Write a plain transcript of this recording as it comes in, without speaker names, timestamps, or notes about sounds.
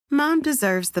Mom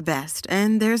deserves the best,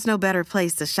 and there's no better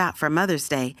place to shop for Mother's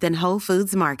Day than Whole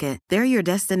Foods Market. They're your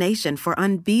destination for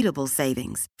unbeatable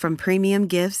savings, from premium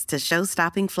gifts to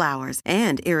show-stopping flowers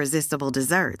and irresistible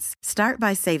desserts. Start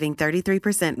by saving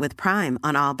 33% with Prime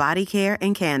on all body care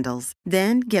and candles.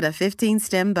 Then get a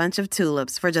 15-stem bunch of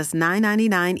tulips for just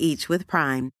 $9.99 each with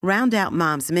Prime. Round out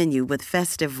Mom's menu with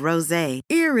festive rosé,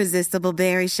 irresistible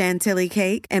berry chantilly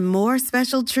cake, and more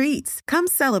special treats. Come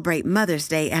celebrate Mother's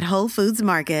Day at Whole Foods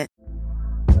Market.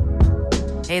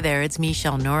 Hey there, it's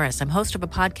Michelle Norris. I'm host of a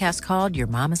podcast called Your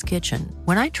Mama's Kitchen.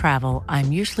 When I travel,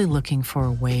 I'm usually looking for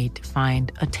a way to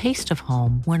find a taste of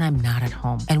home when I'm not at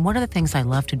home. And one of the things I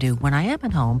love to do when I am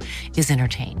at home is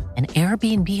entertain. And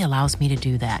Airbnb allows me to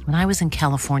do that. When I was in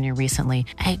California recently,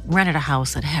 I rented a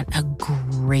house that had a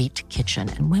great kitchen.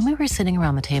 And when we were sitting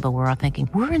around the table, we were all thinking,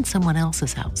 we're in someone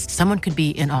else's house. Someone could be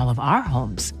in all of our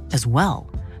homes as well.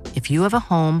 If you have a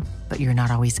home, but you're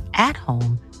not always at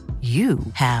home, you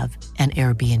have an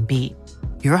Airbnb.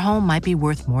 Your home might be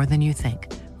worth more than you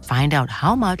think. Find out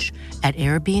how much at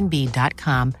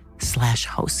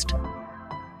airbnb.com/host.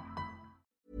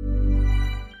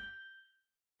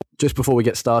 Just before we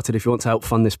get started, if you want to help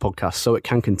fund this podcast so it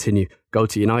can continue, go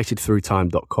to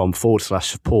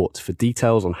unitedthroughtime.com/support for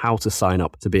details on how to sign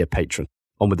up to be a patron.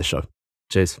 On with the show.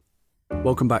 Cheers.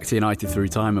 Welcome back to United Through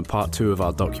Time and part 2 of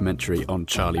our documentary on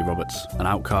Charlie Roberts, an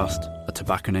outcast, a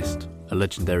tobacconist, a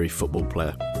legendary football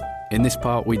player. In this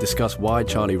part, we discuss why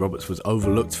Charlie Roberts was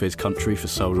overlooked for his country for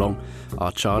so long,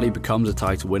 how Charlie becomes a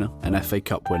title winner, an FA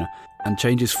Cup winner, and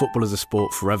changes football as a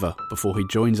sport forever before he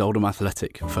joins Oldham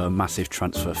Athletic for a massive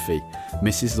transfer fee,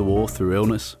 misses the war through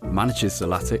illness, manages the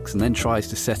Latics, and then tries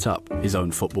to set up his own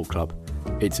football club.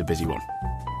 It's a busy one.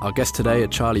 Our guests today are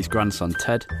Charlie's grandson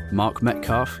Ted, Mark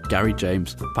Metcalfe, Gary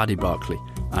James, Paddy Barclay,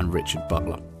 and Richard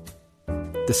Butler.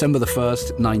 December the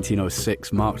 1st,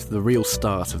 1906 marked the real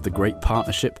start of the great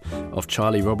partnership of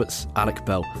Charlie Roberts, Alec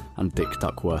Bell and Dick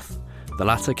Duckworth. The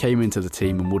latter came into the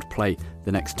team and would play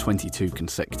the next 22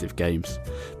 consecutive games.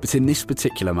 But in this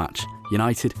particular match,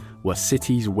 United were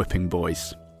City's whipping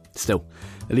boys. Still,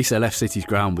 at least they left City's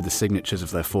ground with the signatures of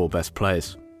their 4 best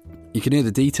players. You can hear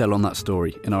the detail on that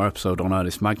story in our episode on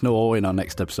Ernest Magnell or in our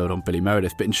next episode on Billy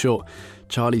Meredith, but in short,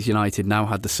 Charlie's United now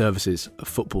had the services of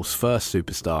football's first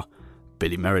superstar,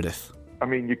 Billy Meredith. I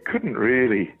mean, you couldn't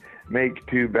really make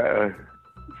 2 better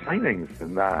signings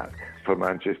than that for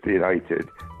Manchester United.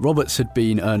 Roberts had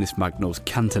been Ernest Magnell's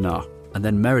Cantona, and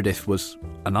then Meredith was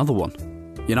another one.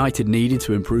 United needed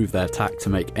to improve their attack to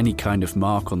make any kind of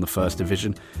mark on the First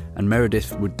Division, and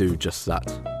Meredith would do just that.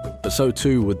 But so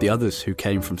too would the others who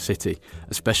came from City,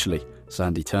 especially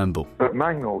Sandy Turnbull. But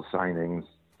Magnell's signings,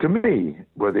 to me,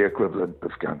 were the equivalent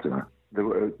of Cantona. They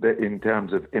were in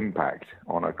terms of impact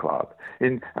on a club.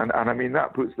 And I mean,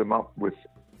 that puts them up with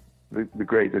the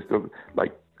greatest of,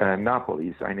 like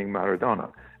Napoli signing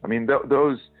Maradona. I mean,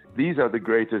 these are the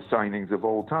greatest signings of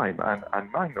all time. And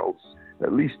Magnell's,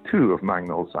 at least 2 of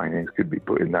Magnell's signings could be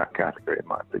put in that category, in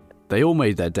my opinion. They all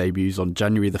made their debuts on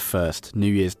January the 1st,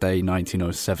 New Year's Day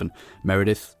 1907.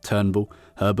 Meredith, Turnbull,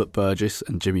 Herbert Burgess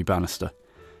and Jimmy Bannister.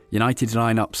 United's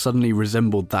line-up suddenly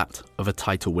resembled that of a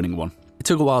title-winning one. It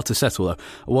took a while to settle though.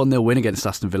 A 1-0 win against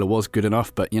Aston Villa was good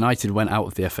enough, but United went out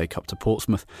of the FA Cup to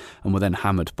Portsmouth and were then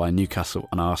hammered by Newcastle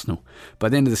and Arsenal. By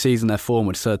the end of the season, their form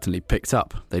had certainly picked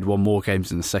up. They'd won more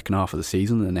games in the second half of the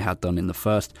season than they had done in the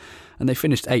first, and they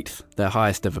finished 8th, their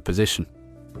highest ever position.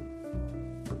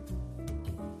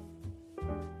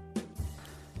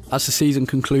 As the season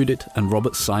concluded and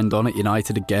Roberts signed on at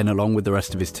United again along with the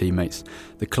rest of his teammates,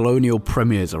 the colonial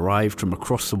premiers arrived from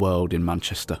across the world in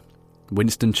Manchester.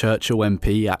 Winston Churchill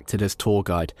MP acted as tour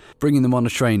guide, bringing them on a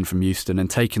train from Euston and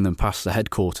taking them past the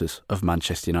headquarters of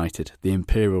Manchester United, the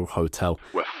Imperial Hotel,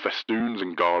 where festoons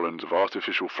and garlands of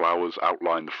artificial flowers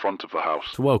outline the front of the house,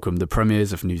 to welcome the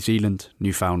premiers of New Zealand,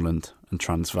 Newfoundland and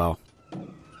Transvaal.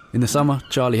 In the summer,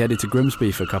 Charlie headed to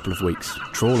Grimsby for a couple of weeks,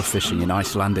 trawler fishing in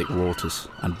Icelandic waters,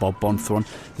 and Bob Bonthron,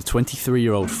 the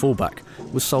 23-year-old fullback,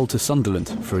 was sold to Sunderland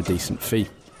for a decent fee.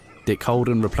 Dick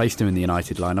Holden replaced him in the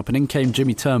United lineup, and in came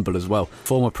Jimmy Turnbull as well,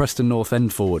 former Preston North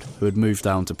End forward who had moved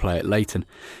down to play at Leighton.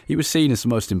 He was seen as the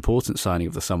most important signing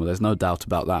of the summer, there's no doubt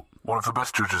about that. One of the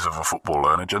best judges of a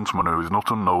footballer and a gentleman who is not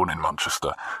unknown in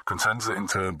Manchester contends that in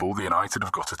Turnbull the United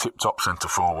have got a tip-top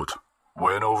centre-forward.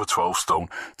 Weighing over 12 stone,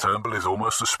 Turnbull is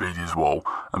almost as speedy as Wall,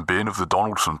 and being of the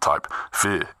Donaldson type,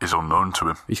 fear is unknown to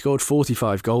him. He scored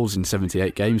 45 goals in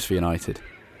 78 games for United.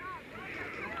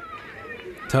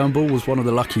 Turnbull was one of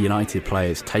the lucky United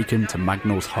players taken to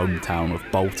Magnell's hometown of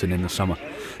Bolton in the summer.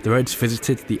 The Reds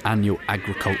visited the annual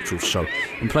agricultural show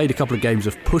and played a couple of games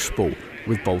of pushball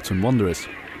with Bolton Wanderers.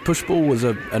 Pushball was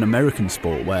an American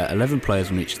sport where 11 players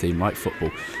on each team, like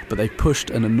football, but they pushed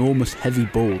an enormous heavy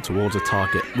ball towards a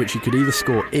target which you could either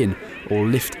score in or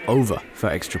lift over for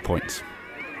extra points.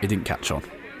 It didn't catch on.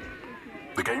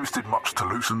 The games did much to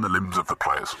loosen the limbs of the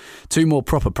players. 2 more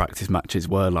proper practice matches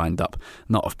were lined up,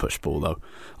 not of pushball though.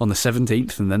 On the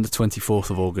 17th and then the 24th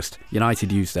of August, United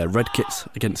used their red kits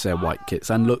against their white kits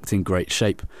and looked in great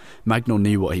shape. Magnell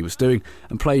knew what he was doing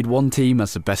and played one team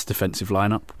as the best defensive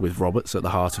lineup, with Roberts at the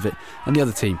heart of it, and the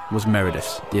other team was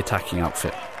Meredith's, the attacking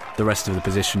outfit. The rest of the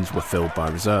positions were filled by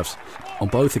reserves. On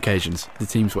both occasions, the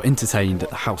teams were entertained at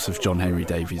the house of John Henry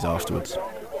Davies afterwards.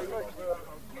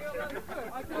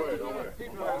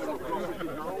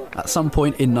 At some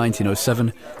point in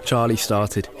 1907, Charlie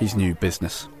started his new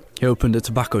business. He opened a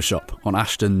tobacco shop on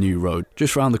Ashton New Road,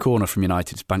 just round the corner from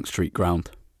United's Bank Street ground.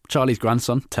 Charlie's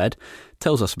grandson, Ted,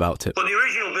 tells us about it. Well, the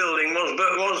original building was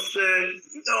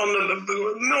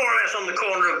more or less on the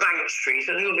corner of Bank Street,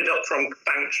 a little bit up from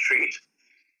Bank Street.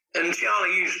 And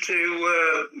Charlie used to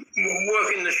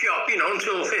work in the shop,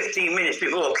 until 15 minutes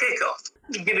before kick-off,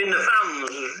 giving the fans,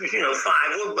 5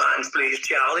 woodbines, please,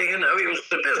 Charlie. He was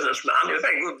a businessman. He was a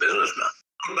very good businessman.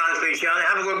 Woodbines, please, Charlie.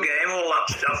 Have a good game, all that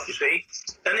stuff, you see.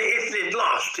 And if they'd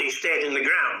lost, he stayed in the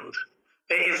ground.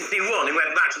 If they won, he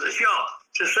went back to the shop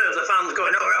to serve the fans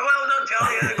going, well done,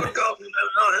 Charlie, good goal.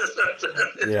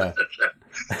 Yeah.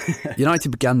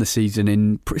 United began the season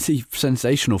in pretty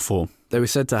sensational form. They were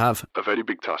said to have a very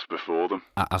big task before them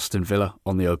at Aston Villa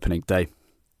on the opening day.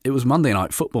 It was Monday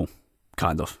night football,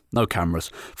 kind of. No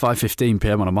cameras.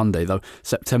 5:15pm on a Monday though,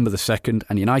 September the 2nd,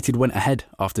 and United went ahead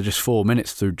after just 4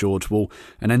 minutes through George Wall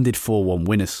and ended 4-1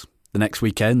 winners. The next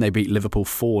weekend they beat Liverpool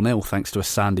 4-0 thanks to a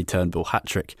Sandy Turnbull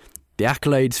hat-trick. The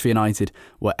accolades for United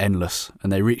were endless,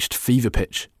 and they reached fever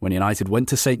pitch when United went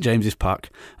to St James's Park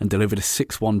and delivered a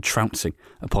 6-1 trouncing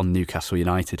upon Newcastle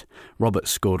United. Roberts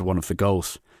scored one of the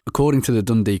goals. According to the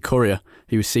Dundee Courier,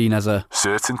 he was seen as a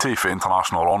certainty for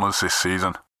international honours this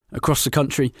season. Across the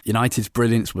country, United's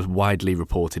brilliance was widely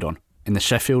reported on. In the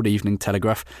Sheffield Evening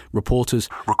Telegraph, reporters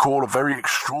recall a very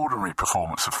extraordinary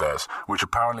performance of theirs, which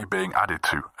apparently being added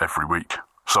to every week.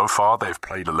 So far, they've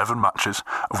played 11 matches,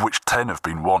 of which 10 have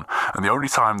been won, and the only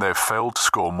time they have failed to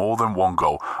score more than 1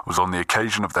 goal was on the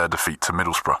occasion of their defeat to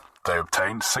Middlesbrough. They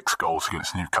obtained 6 goals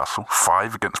against Newcastle,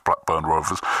 5 against Blackburn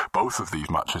Rovers, both of these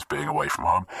matches being away from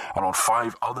home, and on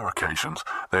 5 other occasions,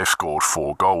 they have scored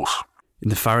 4 goals. In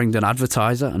the Farringdon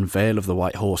Advertiser and Vale of the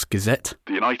White Horse Gazette,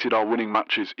 the United are winning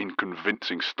matches in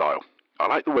convincing style. I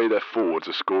like the way their forwards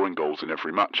are scoring goals in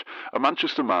every match. A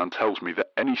Manchester man tells me that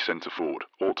any centre-forward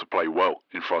ought to play well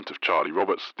in front of Charlie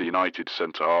Roberts, the United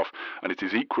centre-half, and it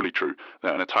is equally true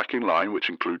that an attacking line which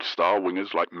includes star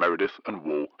wingers like Meredith and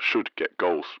Wall should get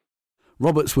goals.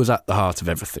 Roberts was at the heart of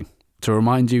everything. To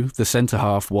remind you, the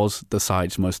centre-half was the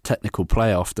side's most technical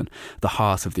player often, the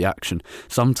heart of the action.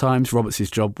 Sometimes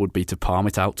Roberts' job would be to palm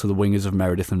it out to the wingers of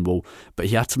Meredith and Wall, but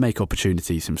he had to make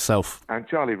opportunities himself. And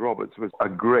Charlie Roberts was a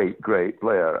great, great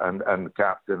player and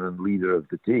captain and leader of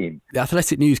the team. The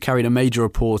Athletic News carried a major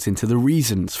report into the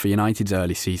reasons for United's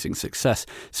early season success,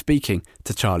 speaking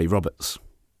to Charlie Roberts.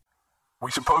 We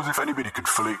suppose if anybody could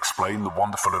fully explain the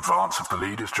wonderful advance of the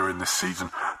leaders during this season,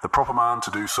 the proper man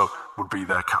to do so would be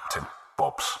their captain,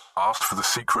 Bobbs. Asked for the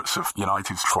secrets of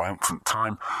United's triumphant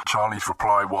time, Charlie's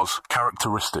reply was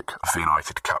characteristic of the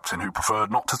United captain, who preferred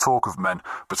not to talk of men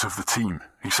but of the team.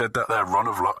 He said that their run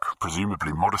of luck,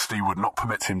 presumably modesty would not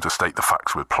permit him to state the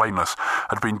facts with plainness,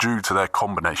 had been due to their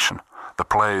combination. The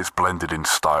players blended in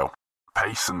style.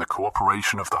 Pace and the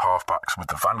cooperation of the halfbacks with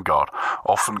the vanguard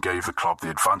often gave the club the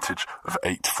advantage of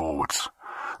 8 forwards.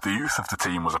 The youth of the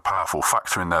team was a powerful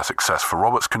factor in their success, for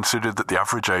Roberts considered that the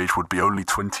average age would be only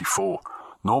 24.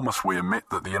 Nor must we omit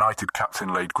that the United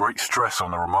captain laid great stress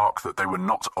on the remark that they were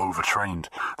not overtrained.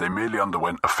 They merely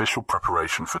underwent official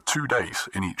preparation for 2 days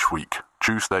in each week,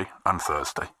 Tuesday and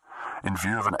Thursday. In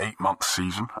view of an 8-month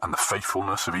season and the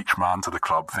faithfulness of each man to the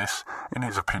club, this, in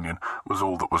his opinion, was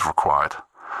all that was required.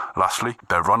 Lastly,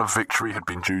 their run of victory had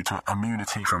been due to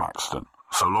immunity from accident.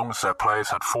 So long as their players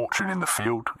had fortune in the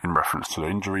field, in reference to their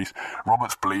injuries,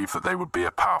 Roberts believed that they would be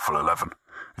a powerful 11.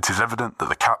 It is evident that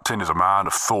the captain is a man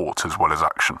of thought as well as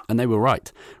action. And they were right.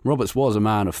 Roberts was a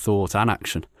man of thought and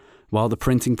action. While the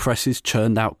printing presses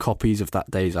churned out copies of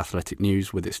that day's Athletic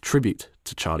News with its tribute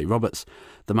to Charlie Roberts,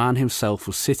 the man himself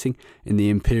was sitting in the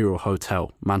Imperial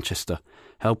Hotel, Manchester,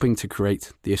 helping to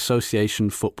create the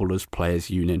Association Footballers Players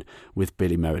Union with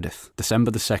Billy Meredith, December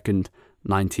the 2nd,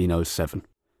 1907.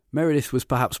 Meredith was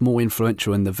perhaps more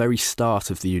influential in the very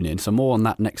start of the union, so more on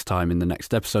that next time in the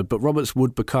next episode, but Roberts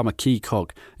would become a key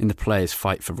cog in the players'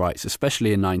 fight for rights,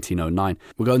 especially in 1909.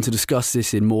 We're going to discuss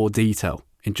this in more detail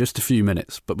in just a few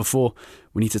minutes, but before,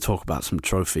 we need to talk about some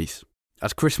trophies.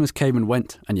 As Christmas came and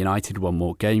went and United won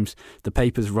more games, the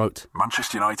papers wrote,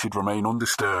 Manchester United remain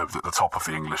undisturbed at the top of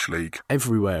the English League.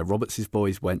 Everywhere Roberts'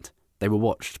 boys went, they were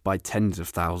watched by tens of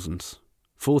thousands.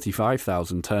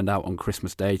 45,000 turned out on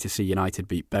Christmas Day to see United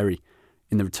beat Bury.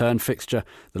 In the return fixture,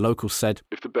 the locals said,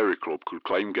 If the Bury club could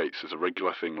claim gates as a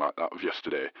regular thing like that of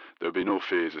yesterday, there would be no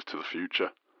fears as to the future.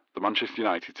 The Manchester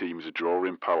United team is a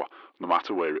drawing power, no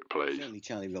matter where it plays. Certainly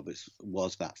Charlie Roberts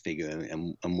was that figure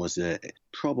and was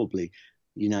probably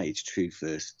United's true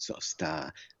first sort of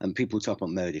star. And people talk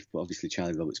about Meredith, but obviously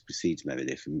Charlie Roberts precedes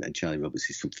Meredith, and Charlie Roberts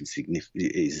is something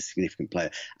significant. Is a significant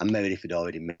player, and Meredith had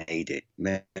already made it.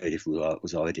 Meredith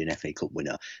was already an FA Cup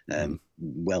winner,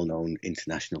 well-known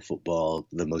international football,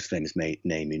 the most famous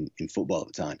name in football at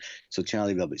the time. So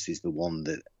Charlie Roberts is the one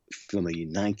that, from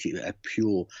a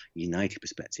pure United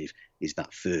perspective, is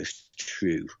that first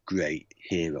true great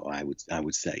hero. I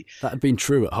would say that had been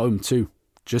true at home too.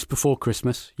 Just before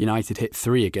Christmas, United hit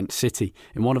 3 against City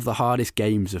in one of the hardest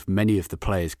games of many of the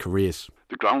players' careers.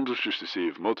 The ground was just a sea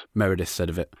of mud, Meredith said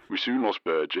of it. We soon lost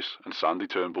Burgess and Sandy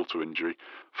Turnbull to injury.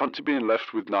 Fancy being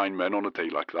left with 9 men on a day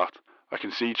like that. I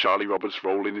can see Charlie Roberts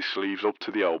rolling his sleeves up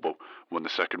to the elbow when the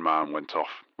second man went off.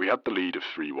 We had the lead of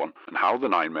 3-1, and how the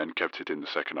 9 men kept it in the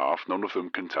second half, none of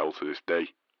them can tell to this day.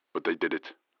 But they did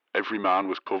it. Every man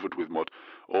was covered with mud,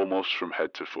 almost from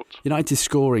head to foot. United's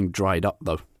scoring dried up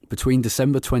though. Between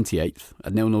December 28th,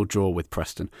 a 0-0 draw with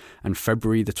Preston, and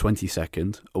February the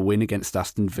 22nd, a win against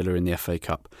Aston Villa in the FA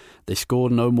Cup, they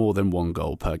scored no more than 1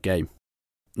 goal per game.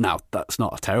 Now, that's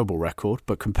not a terrible record,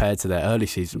 but compared to their early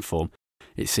season form,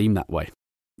 it seemed that way.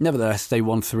 Nevertheless, they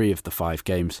won 3 of the 5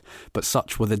 games, but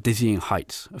such were the dizzying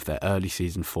heights of their early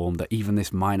season form that even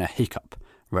this minor hiccup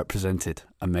represented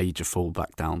a major fall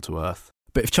back down to earth.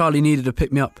 But if Charlie needed a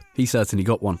pick-me-up, he certainly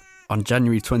got one. On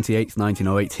January 28,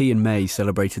 1908, he and May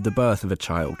celebrated the birth of a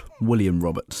child, William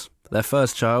Roberts. Their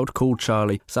first child, called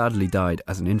Charlie, sadly died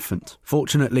as an infant.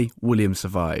 Fortunately, William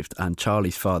survived, and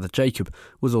Charlie's father, Jacob,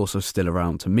 was also still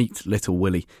around to meet little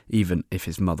Willie, even if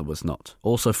his mother was not.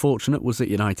 Also fortunate was that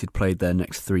United played their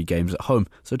next 3 games at home,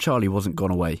 so Charlie wasn't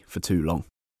gone away for too long.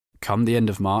 Come the end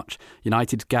of March,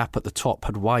 United's gap at the top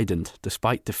had widened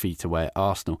despite defeat away at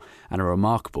Arsenal and a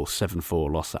remarkable 7-4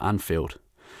 loss at Anfield.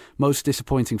 Most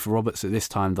disappointing for Roberts at this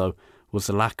time, though, was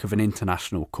the lack of an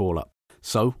international call-up.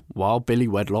 So, while Billy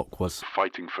Wedlock was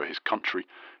fighting for his country,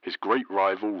 his great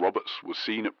rival Roberts was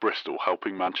seen at Bristol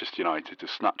helping Manchester United to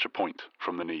snatch a point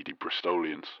from the needy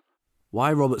Bristolians.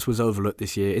 Why Roberts was overlooked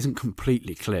this year isn't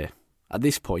completely clear. At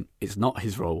this point, it's not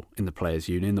his role in the Players'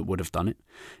 Union that would have done it.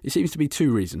 It seems to be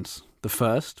 2 reasons. The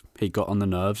first, he got on the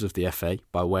nerves of the FA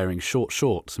by wearing short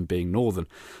shorts and being northern.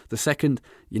 The second,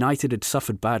 United had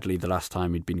suffered badly the last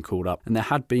time he'd been called up, and there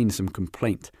had been some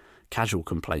casual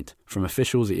complaint, from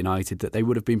officials at United that they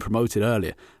would have been promoted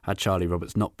earlier had Charlie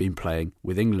Roberts not been playing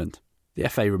with England. The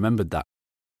FA remembered that.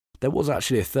 There was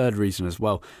actually a third reason as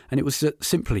well, and it was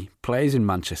simply players in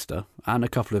Manchester and a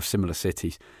couple of similar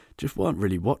cities just weren't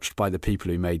really watched by the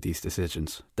people who made these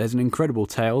decisions. There's an incredible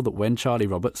tale that when Charlie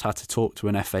Roberts had to talk to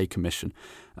an FA commission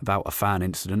about a fan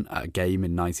incident at a game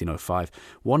in 1905,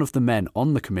 one of the men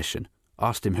on the commission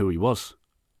asked him who he was.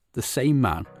 The same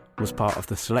man was part of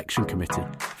the selection committee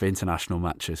for international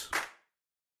matches.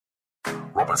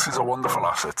 Roberts is a wonderful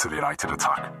asset to the United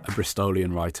attack, a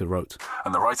Bristolian writer wrote.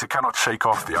 And the writer cannot shake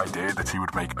off the idea that he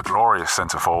would make a glorious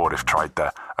centre-forward if tried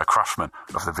there, a craftsman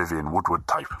of the Vivian Woodward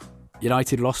type.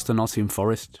 United lost to Nottingham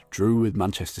Forest, drew with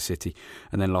Manchester City,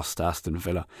 and then lost to Aston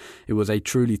Villa. It was a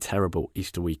truly terrible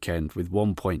Easter weekend with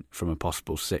 1 point from a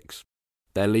possible 6.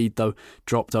 Their lead, though,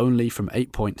 dropped only from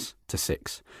 8 points to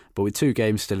 6. But with 2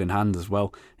 games still in hand as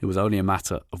well, it was only a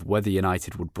matter of whether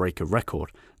United would break a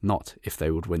record, not if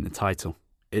they would win the title.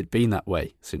 It'd been that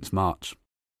way since March.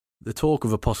 The talk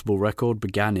of a possible record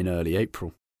began in early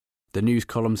April. The news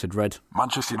columns had read,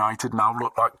 Manchester United now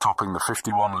look like topping the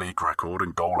 51 league record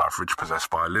in goal average possessed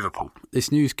by Liverpool.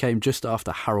 This news came just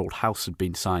after Harold House had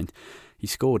been signed. He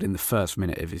scored in the first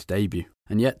minute of his debut.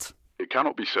 And yet, it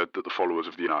cannot be said that the followers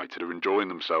of the United are enjoying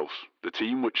themselves. The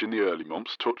team, which in the early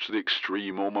months touched the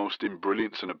extreme almost in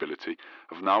brilliance and ability,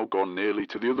 have now gone nearly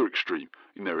to the other extreme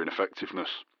in their ineffectiveness.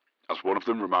 As one of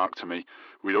them remarked to me,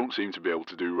 we don't seem to be able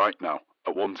to do right now.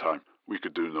 At one time, we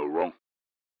could do no wrong.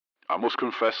 I must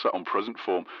confess that on present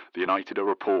form, the United are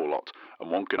a poor lot, and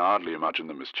one can hardly imagine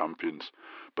them as champions.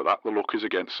 But that the luck is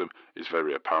against them is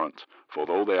very apparent, for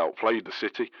although they outplayed the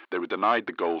City, they were denied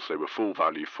the goals they were full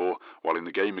value for, while in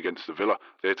the game against the Villa,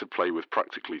 they had to play with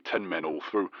practically 10 men all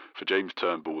through, for James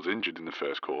Turnbull was injured in the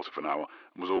first quarter of an hour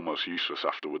and was almost useless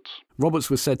afterwards. Roberts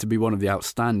was said to be one of the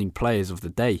outstanding players of the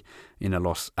day in a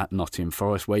loss at Nottingham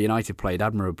Forest, where United played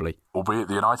admirably. Albeit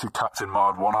the United captain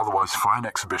marred one otherwise fine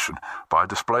exhibition by a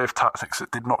display of tactics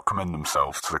that did not commend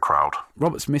themselves to the crowd.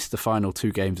 Roberts missed the final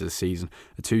 2 games of the season,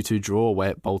 a 2-2 draw away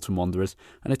at Bolton Wanderers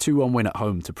and a 2-1 win at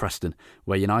home to Preston,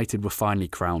 where United were finally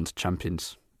crowned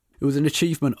champions. It was an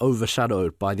achievement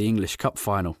overshadowed by the English Cup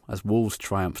final as Wolves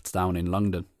triumphed down in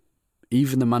London.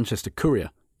 Even the Manchester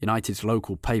Courier, United's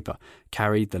local paper,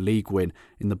 carried the league win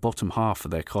in the bottom half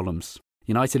of their columns.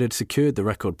 United had secured the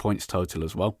record points total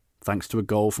as well, thanks to a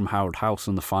goal from Harold House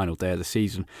on the final day of the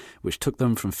season, which took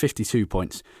them from 52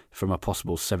 points from a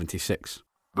possible 76.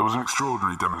 There was an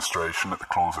extraordinary demonstration at the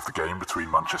close of the game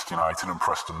between Manchester United and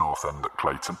Preston North End at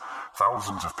Clayton.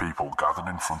 Thousands of people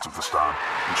gathered in front of the stand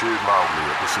and cheered loudly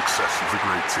at the success of the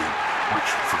great team, which,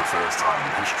 for the first time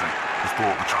in history, has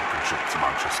brought the championship to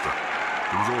Manchester.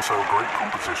 There was also a great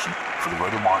competition for the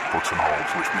red and white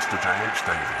buttonholes, which Mr. J.H.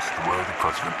 Davies, the worthy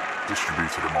president,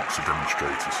 distributed amongst the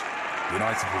demonstrators.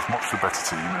 United was much the better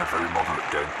team in a very moderate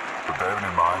game, but bearing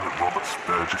in mind that Roberts,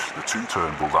 Burgess, the 2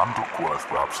 Turnbulls and Duckworth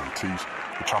were absentees,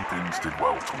 the champions did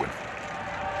well to win.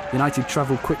 United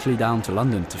travelled quickly down to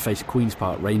London to face Queen's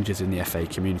Park Rangers in the FA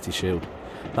Community Shield.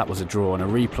 That was a draw and a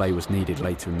replay was needed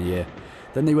later in the year.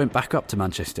 Then they went back up to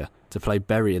Manchester to play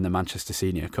Bury in the Manchester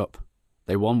Senior Cup.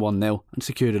 They won 1-0 and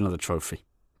secured another trophy,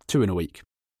 2 in a week.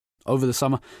 Over the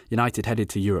summer, United headed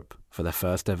to Europe for their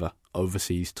first ever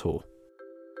overseas tour.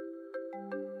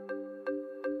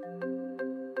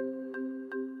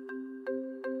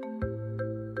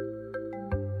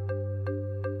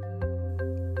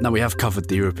 Now, we have covered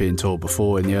the European tour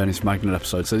before in the Ernest Magnell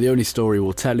episode, so the only story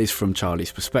we'll tell is from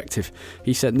Charlie's perspective.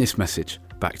 He sent this message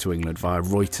back to England via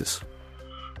Reuters.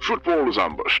 Football is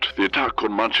ambushed. The attack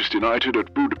on Manchester United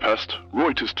at Budapest.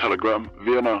 Reuters telegram,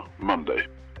 Vienna, Monday.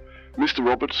 Mr.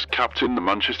 Roberts, captain the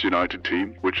Manchester United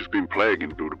team, which has been playing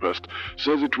in Budapest,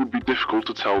 says it would be difficult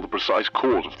to tell the precise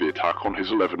cause of the attack on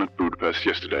his 11 at Budapest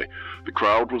yesterday. The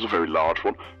crowd was a very large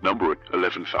one, numbering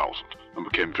 11,000, and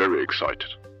became very excited.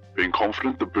 Being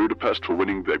confident that Budapest were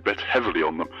winning, they bet heavily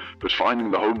on them, but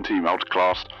finding the home team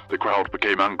outclassed, the crowd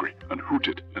became angry and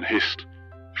hooted and hissed.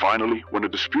 Finally, when a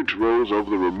dispute arose over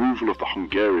the removal of the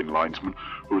Hungarian linesman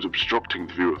who was obstructing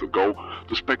the view of the goal,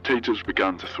 the spectators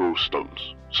began to throw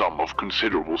stones, some of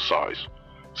considerable size.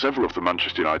 Several of the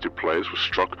Manchester United players were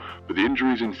struck, but the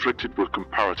injuries inflicted were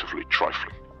comparatively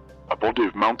trifling. A body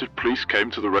of mounted police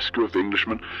came to the rescue of the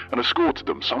Englishmen and escorted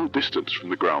them some distance from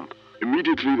the ground.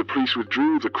 Immediately the police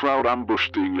withdrew, the crowd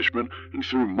ambushed the Englishmen and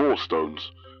threw more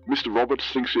stones. Mr. Roberts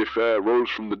thinks the affair arose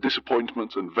from the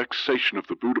disappointment and vexation of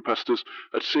the Budapesters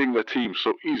at seeing their team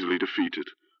so easily defeated.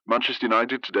 Manchester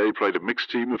United today played a mixed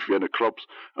team of Vienna clubs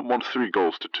and won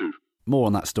 3-2. More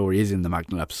on that story is in the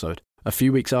Magnell episode. A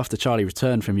few weeks after Charlie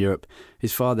returned from Europe,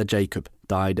 his father Jacob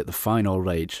died at the fine old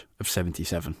age of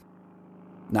 77.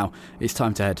 Now, it's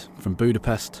time to head from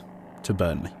Budapest to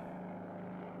Burnley.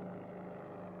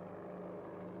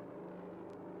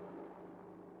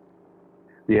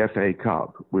 The FA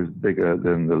Cup was bigger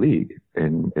than the league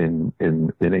in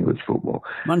English football.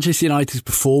 Manchester United's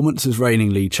performance as reigning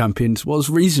league champions was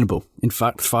reasonable. In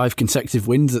fact, 5 consecutive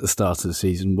wins at the start of the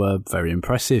season were very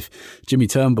impressive. Jimmy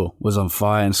Turnbull was on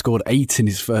fire and scored 8 in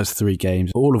his first 3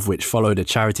 games, all of which followed a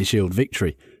Charity Shield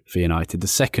victory for United, the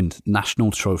second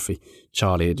national trophy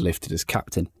Charlie had lifted as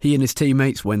captain. He and his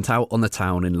teammates went out on the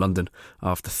town in London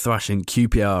after thrashing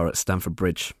QPR at Stamford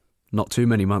Bridge. Not too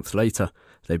many months later,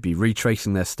 they'd be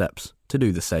retracing their steps to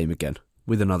do the same again,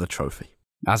 with another trophy.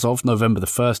 As of November the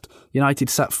 1st, United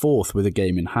sat 4th with a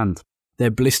game in hand.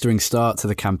 Their blistering start to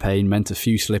the campaign meant a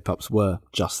few slip-ups were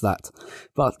just that.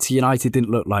 But United didn't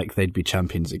look like they'd be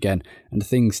champions again, and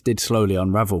things did slowly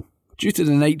unravel. Due to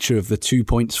the nature of the 2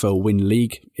 points for a win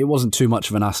league, it wasn't too much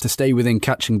of an ask to stay within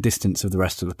catching distance of the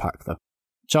rest of the pack though.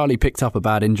 Charlie picked up a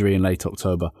bad injury in late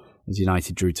October as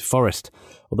United drew to Forest,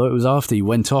 although it was after he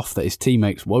went off that his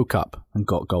teammates woke up and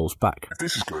got goals back. If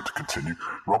this is going to continue,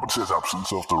 Roberts'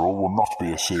 absence after all will not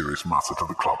be a serious matter to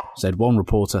the club, said one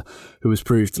reporter, who was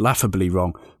proved laughably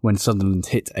wrong when Sunderland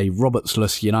hit a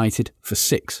Robertsless United for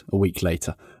 6 a week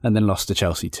later and then lost to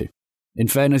Chelsea 2. In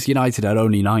fairness, United had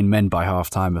only 9 men by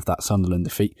half-time of that Sunderland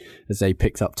defeat as they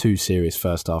picked up 2 serious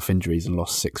first-half injuries and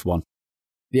lost 6-1.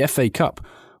 The FA Cup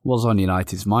was on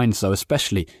United's mind, so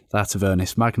especially that of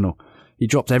Ernest Magnell. He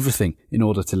dropped everything in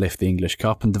order to lift the English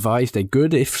Cup and devised a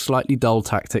good, if slightly dull,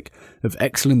 tactic of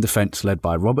excellent defence led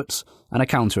by Roberts and a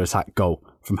counter-attack goal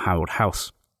from Harold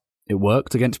House. It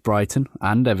worked against Brighton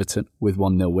and Everton with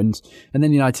 1-0 wins, and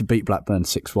then United beat Blackburn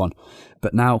 6-1.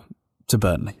 But now to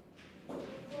Burnley.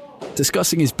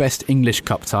 Discussing his best English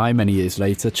Cup tie many years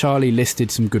later, Charlie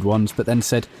listed some good ones, but then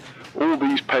said, "All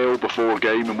these pale before a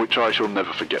game in which I shall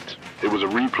never forget. It was a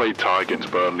replay tie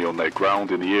against Burnley on their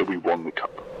ground in the year we won the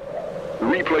Cup. The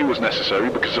replay was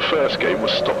necessary because the first game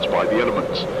was stopped by the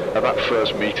elements. At that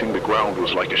first meeting, the ground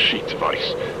was like a sheet of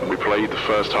ice, and we played the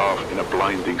first half in a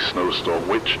blinding snowstorm,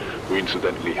 which we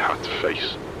incidentally had to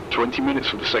face. 20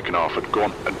 minutes of the second half had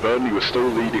gone, and Burnley was still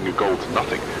leading a goal to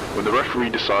nothing, when the referee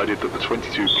decided that the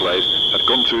 22 players had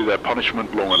gone through their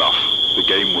punishment long enough. The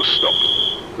game was stopped.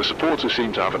 The supporters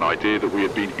seemed to have an idea that we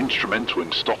had been instrumental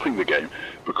in stopping the game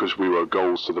because we were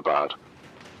goals to the bad.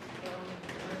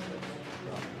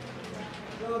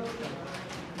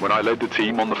 When I led the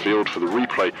team on the field for the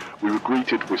replay, we were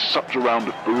greeted with such a round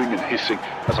of booing and hissing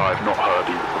as I have not heard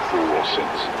either before or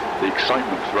since. The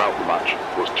excitement throughout the match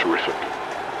was terrific.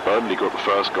 Burnley got the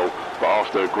first goal, but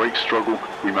after a great struggle,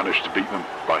 we managed to beat them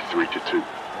by 3-2.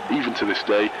 Even to this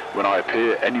day, when I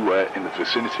appear anywhere in the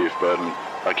vicinity of Burnley,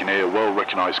 I can hear a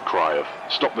well-recognised cry of,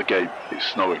 "Stop the game, it's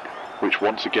snowing," which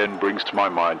once again brings to my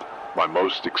mind my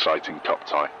most exciting cup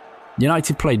tie.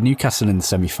 United played Newcastle in the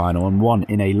semi-final and won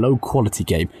in a low-quality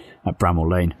game at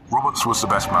Bramall Lane. Roberts was the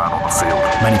best man on the field.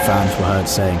 Many fans were heard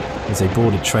saying as they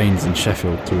boarded trains in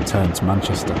Sheffield to return to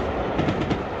Manchester.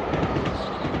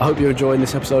 I hope you're enjoying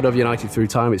this episode of United Through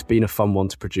Time. It's been a fun one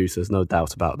to produce, there's no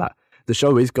doubt about that. The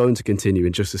show is going to continue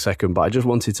in just a second, but I just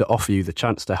wanted to offer you the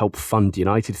chance to help fund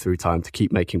United Through Time to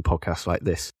keep making podcasts like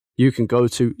this. You can go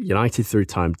to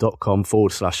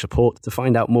unitedthroughTime.com/support to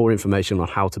find out more information on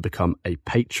how to become a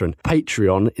patron.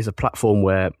 Patreon is a platform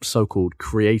where so-called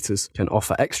creators can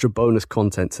offer extra bonus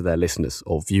content to their listeners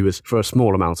or viewers for a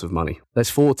small amount of money.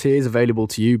 There's 4 tiers available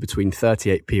to you between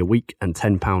 38p a week and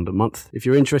 £10 a month. If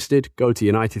you're interested, go to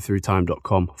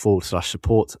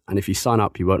unitedthroughTime.com/support, and if you sign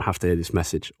up, you won't have to hear this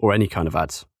message or any kind of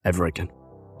ads ever again.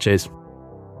 Cheers.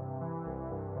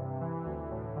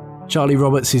 Charlie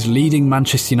Roberts is leading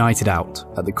Manchester United out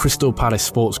at the Crystal Palace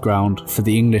Sports Ground for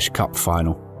the English Cup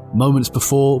final. Moments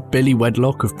before, Billy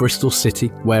Wedlock of Bristol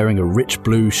City, wearing a rich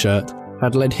blue shirt,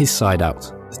 had led his side out.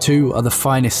 The two are the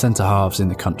finest centre-halves in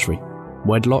the country.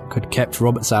 Wedlock had kept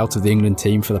Roberts out of the England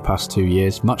team for the past 2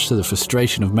 years, much to the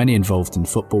frustration of many involved in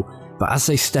football, but as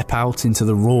they step out into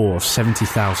the roar of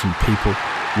 70,000 people,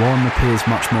 one appears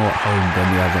much more at home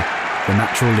than the other, the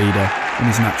natural leader in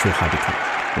his natural habitat,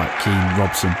 like Keane,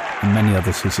 Robson and many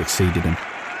others who succeeded him.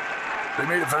 They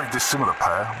made a very dissimilar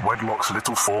pair, Wedlock's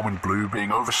little form in blue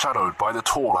being overshadowed by the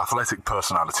tall, athletic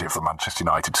personality of the Manchester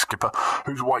United skipper,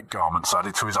 whose white garments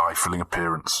added to his eye-filling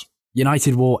appearance.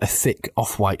 United wore a thick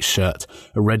off-white shirt,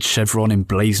 a red chevron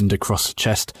emblazoned across the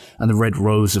chest, and the red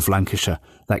rose of Lancashire,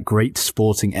 that great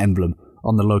sporting emblem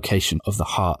on the location of the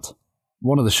heart.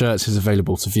 One of the shirts is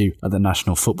available to view at the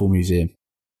National Football Museum.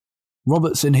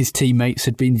 Roberts and his teammates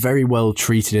had been very well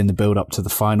treated in the build-up to the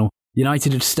final.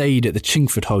 United had stayed at the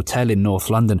Chingford Hotel in North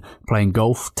London, playing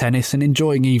golf, tennis and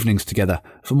enjoying evenings together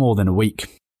for more than a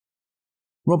week.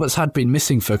 Roberts had been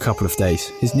missing for a couple of days.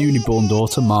 His newly born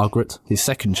daughter, Margaret, his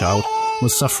second child,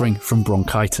 was suffering from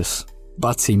bronchitis.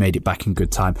 But he made it back in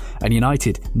good time, and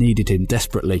United needed him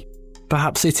desperately.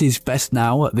 Perhaps it is best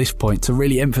now at this point to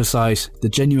really emphasise the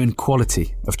genuine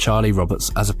quality of Charlie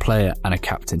Roberts as a player and a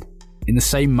captain. In the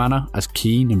same manner as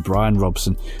Keane and Brian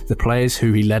Robson, the players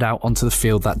who he led out onto the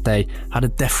field that day had a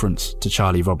deference to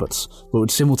Charlie Roberts, but would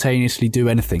simultaneously do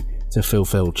anything to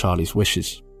fulfil Charlie's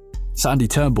wishes. Sandy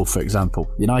Turnbull, for example,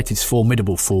 United's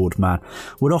formidable forward man,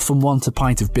 would often want a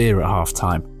pint of beer at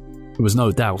half-time. It was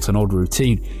no doubt an odd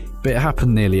routine, but it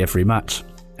happened nearly every match.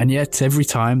 And yet, every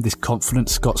time this confident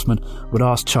Scotsman would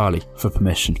ask Charlie for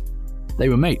permission. They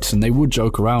were mates and they would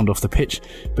joke around off the pitch,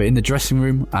 but in the dressing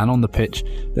room and on the pitch,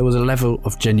 there was a level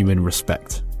of genuine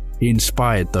respect. He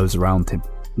inspired those around him,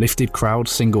 lifted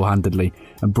crowds single-handedly,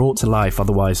 and brought to life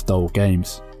otherwise dull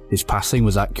games. His passing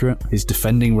was accurate, his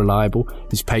defending reliable,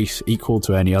 his pace equal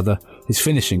to any other, his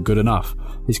finishing good enough.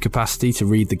 His capacity to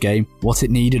read the game, what it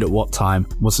needed at what time,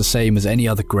 was the same as any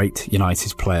other great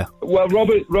United player. Well,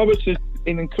 Roberts is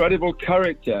an incredible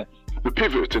character. The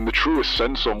pivot in the truest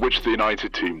sense on which the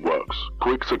United team works.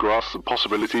 Quick to grasp the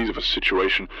possibilities of a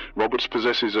situation, Roberts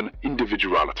possesses an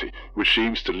individuality which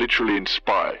seems to literally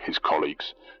inspire his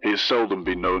colleagues. He has seldom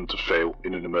been known to fail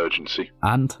in an emergency.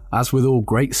 And, as with all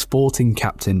great sporting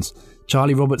captains,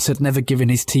 Charlie Roberts had never given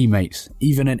his teammates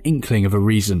even an inkling of a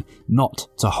reason not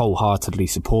to wholeheartedly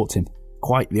support him.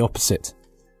 Quite the opposite.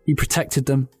 He protected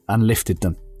them and lifted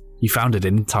them. He founded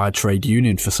an entire trade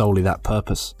union for solely that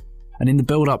purpose. And in the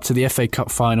build-up to the FA Cup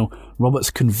final,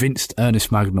 Roberts convinced Ernest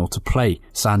Magnall to play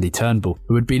Sandy Turnbull,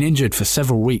 who had been injured for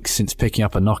several weeks since picking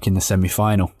up a knock in the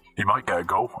semi-final. He might get a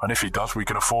goal, and if he does, we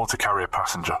can afford to carry a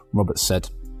passenger, Roberts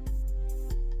said.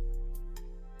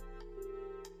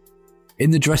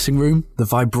 In the dressing room, the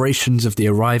vibrations of the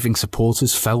arriving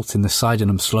supporters felt in the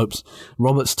Sydenham slopes.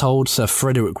 Roberts told Sir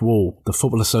Frederick Wall, the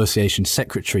Football Association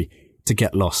secretary, to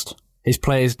get lost. His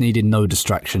players needed no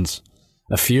distractions.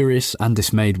 A furious and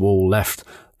dismayed Wall left,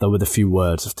 though with a few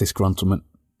words of disgruntlement.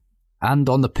 And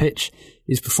on the pitch,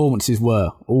 his performances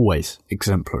were always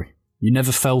exemplary. You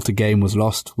never felt a game was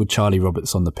lost with Charlie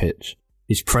Roberts on the pitch.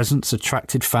 His presence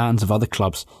attracted fans of other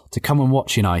clubs to come and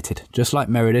watch United, just like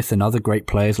Meredith and other great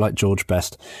players like George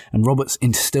Best, and Roberts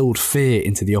instilled fear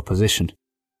into the opposition.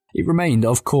 It remained,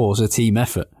 of course, a team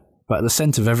effort, but at the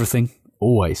centre of everything,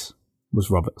 always,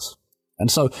 was Roberts. And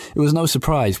so it was no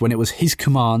surprise when it was his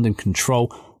command and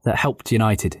control that helped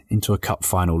United into a cup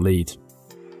final lead.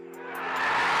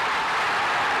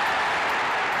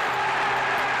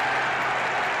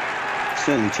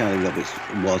 Certainly Charlie Roberts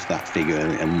was that figure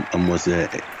and was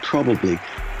probably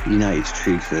United's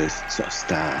true first sort of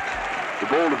star. The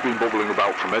ball had been bubbling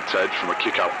about from edge to edge from a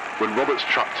kick-out when Roberts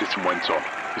trapped it and went on.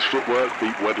 His footwork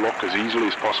beat Wedlock as easily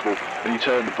as possible, and he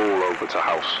turned the ball over to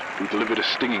House, who delivered a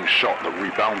stinging shot that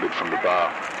rebounded from the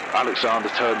bar. Alexander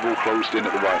Turnbull closed in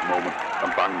at the right moment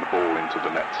and banged the ball into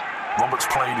the net. Roberts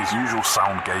played his usual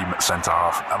sound game at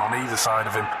centre-half, and on either side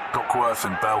of him, Duckworth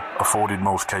and Bell afforded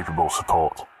most capable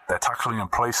support. Their tackling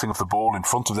and placing of the ball in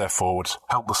front of their forwards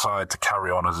helped the side to carry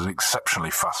on as an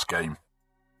exceptionally fast game.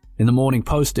 In the Morning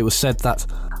Post, it was said that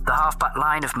the half-back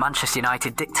line of Manchester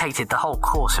United dictated the whole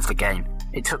course of the game.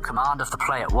 It took command of the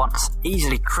play at once,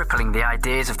 easily crippling the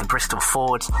ideas of the Bristol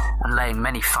forwards and laying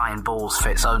many fine balls for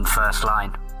its own first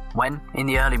line. When, in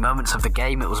the early moments of the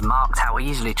game, it was marked how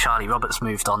easily Charlie Roberts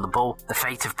moved on the ball, the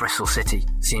fate of Bristol City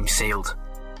seemed sealed.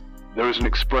 There is an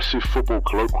expressive football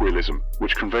colloquialism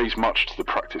which conveys much to the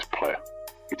practiced player.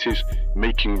 It is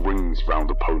making rings round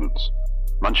opponents.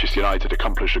 Manchester United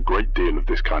accomplished a great deal of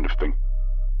this kind of thing.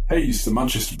 Hayes, the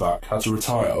Manchester back, had to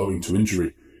retire owing to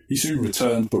injury. He soon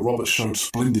returned, but Roberts showed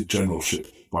splendid generalship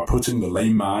by putting the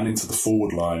lame man into the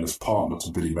forward line as partner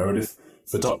to Billy Meredith,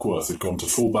 for Duckworth had gone to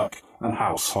fullback and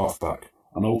House halfback,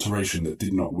 an alteration that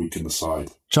did not weaken the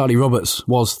side. Charlie Roberts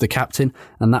was the captain,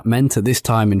 and that meant at this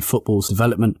time in football's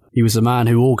development, he was the man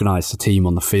who organised the team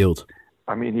on the field.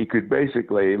 I mean, he could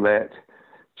basically let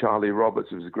Charlie Roberts,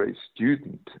 who was a great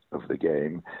student of the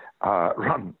game,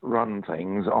 run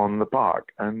things on the park,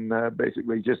 and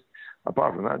basically just,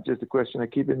 apart from that, just a question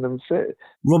of keeping them fit.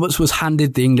 Roberts was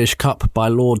handed the English Cup by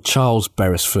Lord Charles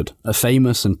Beresford, a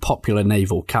famous and popular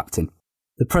naval captain.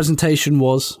 The presentation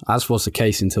was, as was the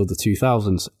case until the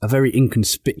 2000s, a very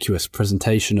inconspicuous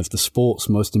presentation of the sport's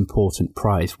most important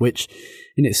prize, which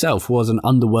in itself was an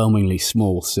underwhelmingly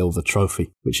small silver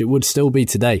trophy, which it would still be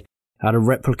today, had a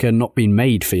replica not been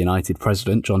made for United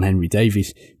president John Henry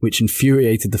Davies, which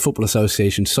infuriated the Football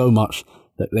Association so much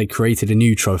that they created a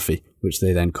new trophy, which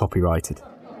they then copyrighted.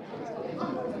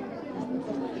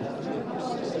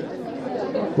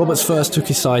 Roberts first took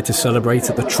his side to celebrate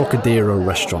at the Trocadero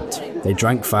restaurant. They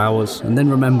drank for hours and then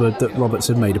remembered that Roberts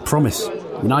had made a promise.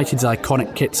 United's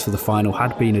iconic kits for the final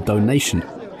had been a donation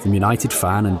from United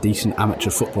fan and decent amateur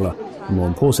footballer, and more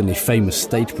importantly famous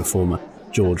stage performer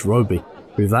George Robey,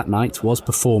 who that night was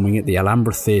performing at the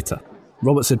Alhambra Theatre.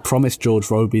 Roberts had promised George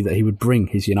Robey that he would bring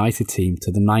his United team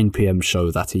to the 9 p.m.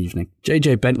 show that evening.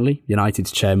 JJ Bentley,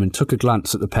 United's chairman, took a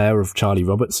glance at the pair of Charlie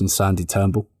Roberts and Sandy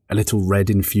Turnbull, a little red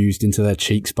infused into their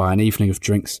cheeks by an evening of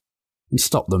drinks, and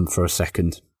stopped them for a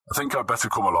second. I think I'd better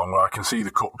come along where I can see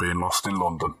the cup being lost in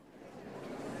London.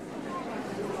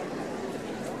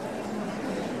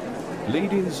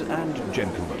 Ladies and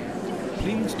gentlemen,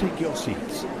 please take your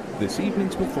seats. This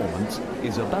evening's performance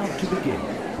is about to begin.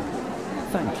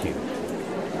 Thank you.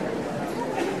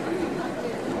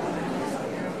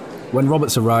 When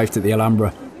Roberts arrived at the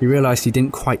Alhambra, he realised he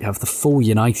didn't quite have the full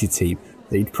United team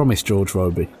that he'd promised George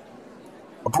Robey.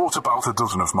 I brought about a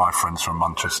dozen of my friends from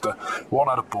Manchester. One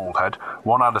had a bald head,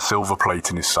 one had a silver plate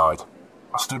in his side.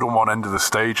 I stood on one end of the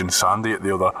stage and Sandy at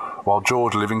the other, while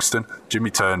George Livingston,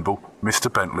 Jimmy Turnbull,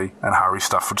 Mr. Bentley and Harry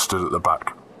Stafford stood at the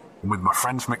back. And with my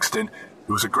friends mixed in,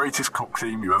 it was the greatest cup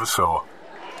team you ever saw.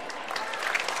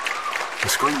 The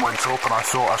screen went up and I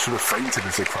thought I should have fainted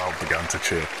as the crowd began to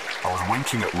cheer. I was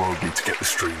winking at Robey to get the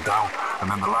stream down, and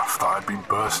then the laugh that I'd been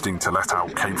bursting to let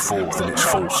out came forth in its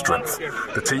full strength.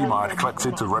 The team I had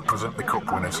collected to represent the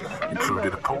cup winners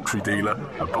included a poultry dealer,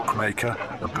 a bookmaker,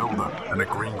 a builder and a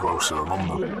greengrocer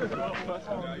among them.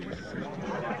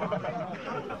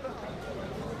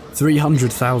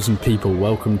 300,000 people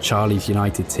welcomed Charlie's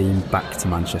United team back to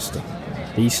Manchester.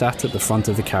 He sat at the front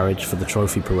of the carriage for the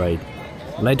trophy parade.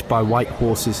 Led by white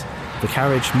horses, the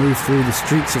carriage moved through the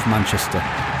streets of Manchester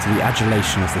to the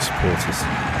adulation of the supporters.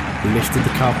 He lifted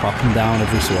the cup up and down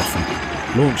every so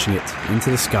often, launching it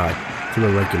into the sky through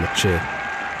a regular cheer.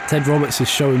 Ted Roberts is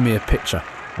showing me a picture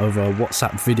over a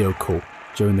WhatsApp video call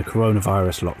during the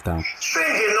coronavirus lockdown.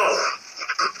 Strange enough,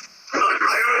 I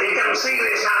already can see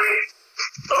this, Harry.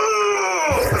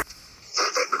 Oh!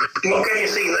 What can you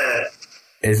see there?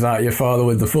 Is that your father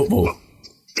with the football?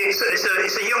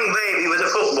 It's a young baby with a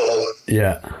football.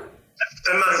 Yeah.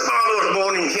 And my father was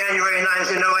born in January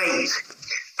 1908.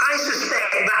 I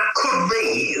suspect that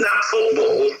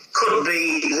football could be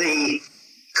the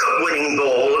cup-winning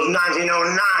ball of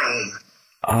 1909.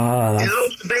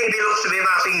 The baby looks to be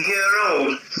about a year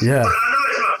old. Yeah. But I know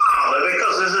it's my father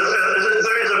because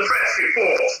there is a press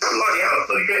report. Bloody hell,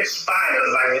 the great spider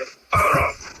bang it.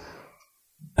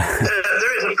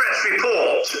 There is a press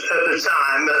report at the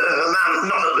time of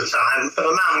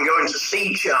a man going to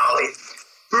see Charlie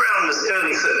around the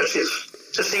early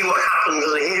 30s to see what happened to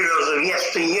the heroes of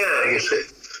yesteryear, you see.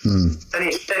 And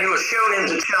he said he was shown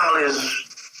into Charlie's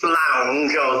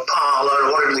lounge or parlour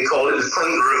or whatever they call it, the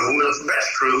front room, the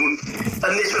rest room,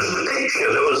 and this was the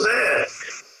picture that was there.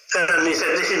 And he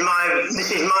said, this is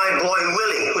my boy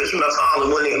Willie, which is my father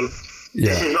William. Yeah.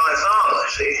 This is my father,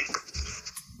 see.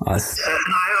 And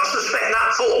I suspect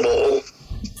that football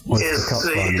is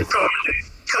the probably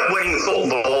cup-winning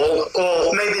football,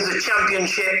 or maybe the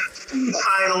championship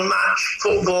final match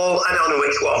football. I don't know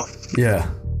which one. Yeah.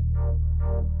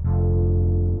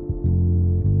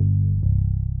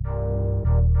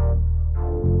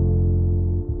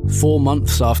 Four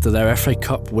months after their FA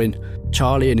Cup win,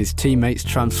 Charlie and his teammates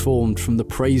transformed from the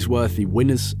praiseworthy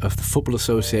winners of the Football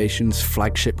Association's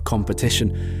flagship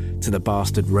competition to the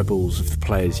bastard rebels of the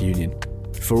Players' Union.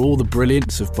 For all the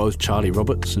brilliance of both Charlie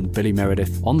Roberts and Billy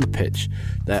Meredith on the pitch,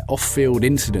 their off-field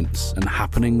incidents and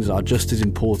happenings are just as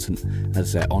important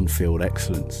as their on-field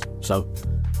excellence. So,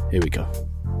 here we go.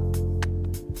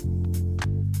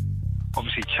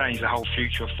 Obviously changed the whole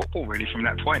future of football really from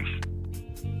that point.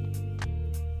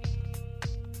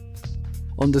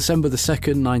 On December the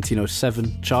 2nd,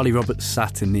 1907, Charlie Roberts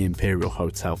sat in the Imperial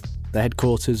Hotel, the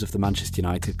headquarters of the Manchester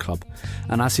United club,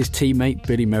 and as his teammate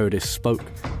Billy Meredith spoke,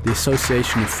 the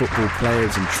Association of Football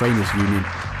Players and Trainers Union,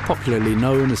 popularly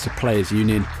known as the Players'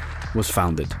 Union, was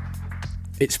founded.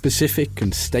 Its specific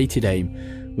and stated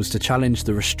aim was to challenge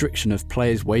the restriction of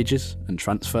players' wages and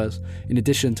transfers, in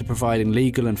addition to providing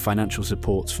legal and financial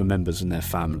supports for members and their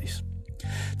families.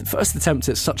 The first attempt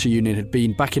at such a union had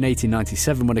been back in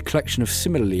 1897 when a collection of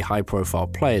similarly high-profile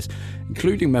players,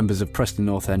 including members of Preston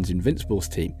North End's Invincibles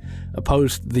team,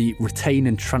 opposed the retain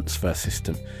and transfer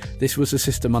system. This was a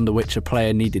system under which a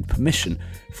player needed permission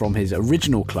from his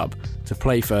original club to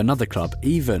play for another club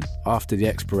even after the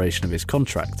expiration of his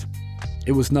contract.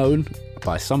 It was known,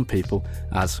 by some people,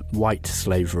 as white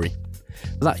slavery.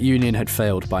 That union had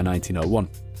failed by 1901.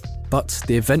 But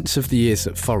the events of the years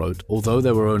that followed, although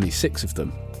there were only 6 of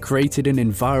them, created an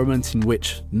environment in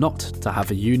which not to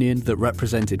have a union that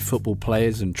represented football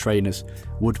players and trainers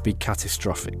would be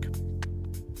catastrophic.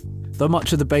 Though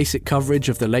much of the basic coverage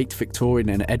of the late Victorian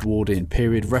and Edwardian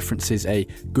period references a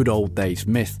good old days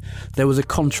myth, there was a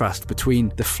contrast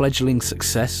between the fledgling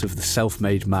success of the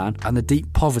self-made man and the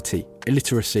deep poverty,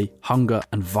 illiteracy, hunger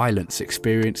and violence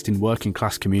experienced in working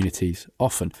class communities,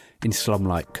 often in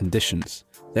slum-like conditions.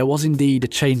 There was indeed a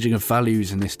changing of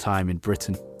values in this time in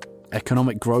Britain.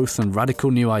 Economic growth and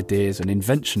radical new ideas and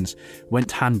inventions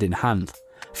went hand in hand.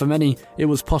 For many, it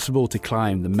was possible to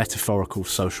climb the metaphorical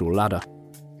social ladder.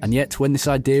 And yet, when this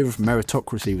idea of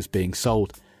meritocracy was being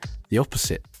sold, the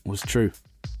opposite was true.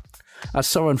 As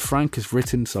Soren Frank has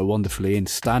written so wonderfully in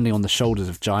Standing on the Shoulders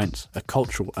of Giants, a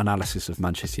cultural analysis of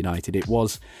Manchester United, it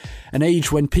was an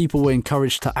age when people were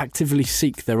encouraged to actively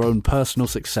seek their own personal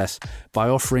success by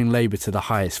offering labour to the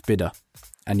highest bidder.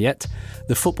 And yet,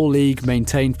 the Football League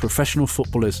maintained professional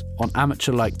footballers on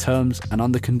amateur-like terms and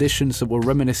under conditions that were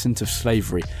reminiscent of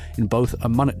slavery in both a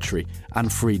monetary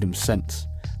and freedom sense.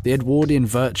 The Edwardian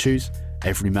virtues,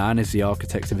 every man is the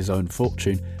architect of his own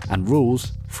fortune, and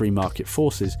rules, free market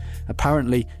forces,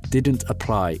 apparently didn't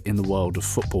apply in the world of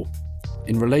football.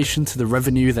 In relation to the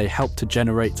revenue they helped to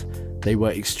generate, they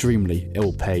were extremely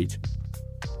ill paid.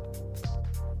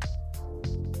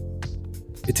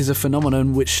 It is a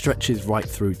phenomenon which stretches right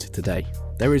through to today.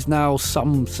 There is now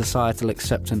some societal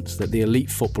acceptance that the elite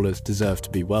footballers deserve to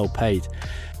be well paid,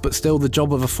 but still the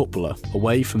job of a footballer,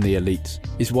 away from the elites,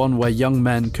 is one where young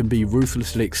men can be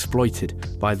ruthlessly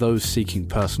exploited by those seeking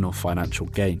personal financial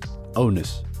gain.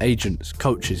 owners, agents,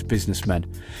 coaches, businessmen.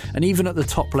 And even at the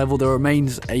top level, there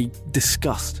remains a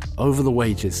disgust over the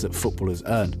wages that footballers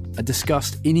earn, a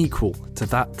disgust unequal to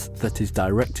that is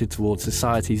directed towards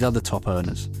society's other top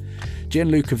earners.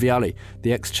 Gianluca Vialli,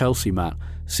 the ex-Chelsea man,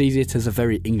 sees it as a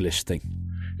very English thing.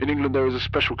 In England, there is a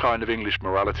special kind of English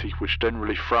morality which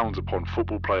generally frowns upon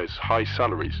football players' high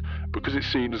salaries because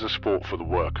it's seen as a sport for the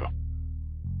worker.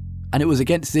 And it was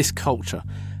against this culture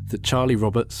that Charlie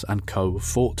Roberts and co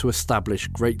fought to establish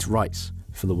great rights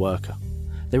for the worker.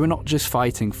 They were not just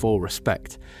fighting for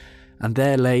respect, and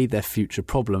there lay their future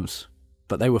problems,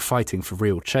 but they were fighting for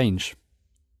real change.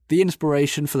 The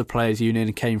inspiration for the Players'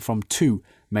 Union came from two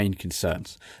main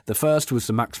concerns. The first was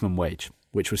the maximum wage,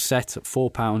 which was set at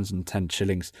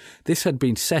 £4.10. This had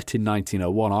been set in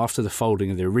 1901 after the folding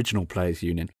of the original Players'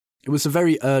 Union. It was a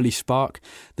very early spark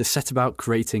that set about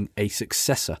creating a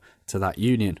successor to that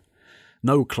union.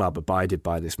 No club abided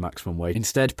by this maximum wage,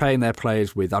 instead paying their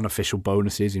players with unofficial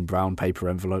bonuses in brown paper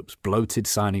envelopes, bloated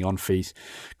signing-on fees,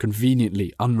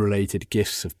 conveniently unrelated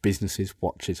gifts of businesses,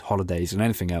 watches, holidays and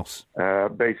anything else.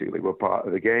 Basically, we're part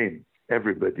of the game.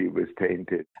 Everybody was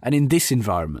tainted. And in this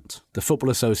environment, the Football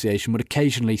Association would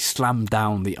occasionally slam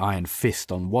down the iron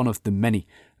fist on one of the many,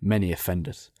 many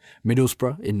offenders.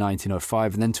 Middlesbrough in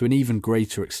 1905, and then to an even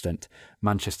greater extent,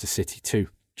 Manchester City too.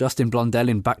 Justin Blundell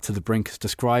in Back to the Brink has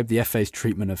described the FA's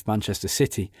treatment of Manchester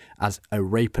City as a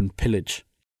rape and pillage.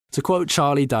 To quote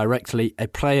Charlie directly, a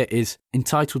player is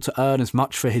entitled to earn as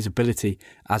much for his ability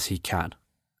as he can.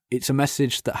 It's a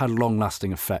message that had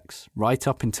long-lasting effects, right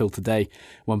up until today,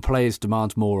 when players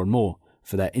demand more and more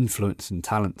for their influence and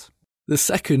talent. The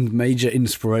second major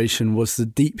inspiration was the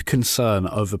deep concern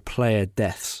over player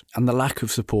deaths and the lack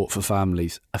of support for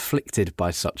families afflicted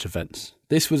by such events.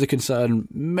 This was a concern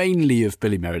mainly of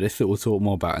Billy Meredith that we'll talk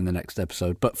more about in the next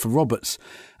episode, but for Roberts,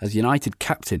 as United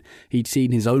captain, he'd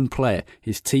seen his own player,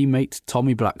 his teammate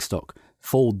Tommy Blackstock,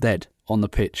 fall dead on the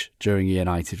pitch during a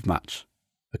United match.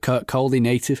 A Kirkcaldy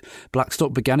native,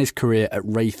 Blackstock began his career at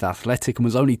Wraith Athletic and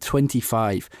was only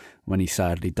 25 when he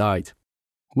sadly died.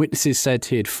 Witnesses said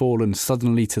he had fallen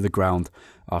suddenly to the ground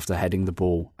after heading the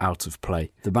ball out of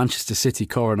play. The Manchester City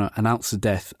coroner announced the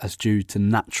death as due to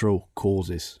natural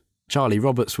causes. Charlie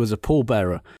Roberts was a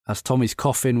pallbearer as Tommy's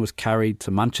coffin was carried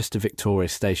to Manchester Victoria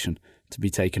Station to be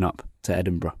taken up to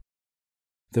Edinburgh.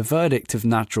 The verdict of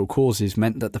natural causes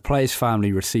meant that the player's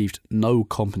family received no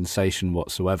compensation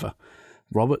whatsoever.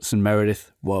 Roberts and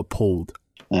Meredith were appalled.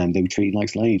 And they were treated like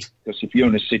slaves. Because if you're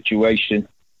in a situation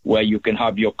where you can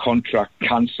have your contract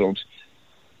cancelled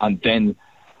and then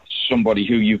somebody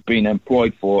who you've been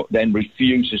employed for then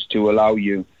refuses to allow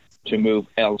you to move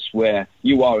elsewhere,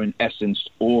 you are in essence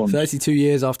owned. 32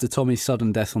 years after Tommy's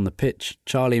sudden death on the pitch,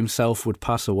 Charlie himself would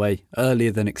pass away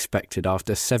earlier than expected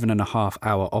after a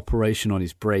 7.5-hour operation on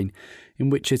his brain, in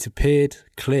which it appeared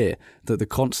clear that the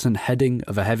constant heading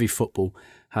of a heavy football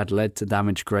had led to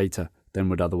damage greater than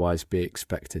would otherwise be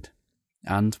expected.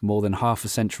 And more than half a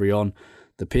century on,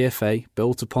 the PFA,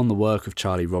 built upon the work of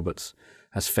Charlie Roberts,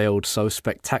 has failed so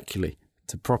spectacularly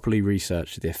to properly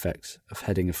research the effects of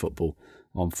heading a football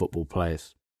on football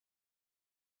players.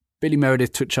 Billy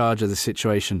Meredith took charge of the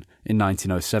situation in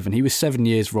 1907. He was 7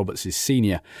 years Roberts'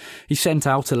 senior. He sent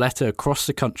out a letter across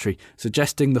the country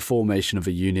suggesting the formation of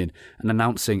a union and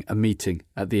announcing a meeting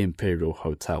at the Imperial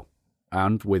Hotel.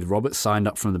 And with Roberts signed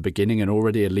up from the beginning and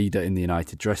already a leader in the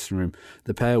United dressing room,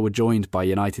 the pair were joined by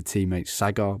United teammates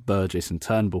Sagar, Burgess and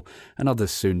Turnbull, and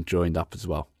others soon joined up as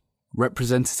well.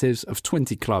 Representatives of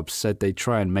 20 clubs said they'd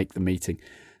try and make the meeting.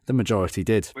 The majority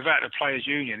did. Without the Players'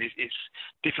 Union, it's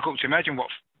difficult to imagine what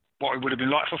it would have been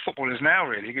like for footballers now,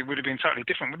 really. It would have been totally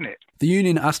different, wouldn't it? The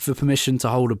union asked for permission to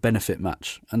hold a benefit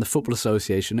match, and the Football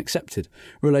Association accepted.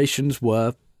 Relations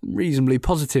were reasonably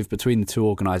positive between the two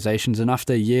organisations, and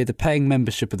after a year the paying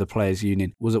membership of the Players'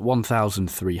 Union was at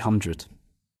 1,300.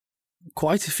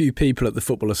 Quite a few people at the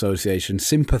Football Association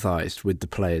sympathised with the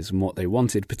players and what they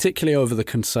wanted, particularly over the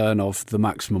concern of the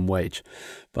maximum wage.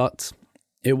 But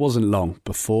it wasn't long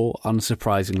before,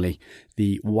 unsurprisingly,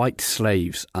 the white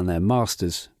slaves and their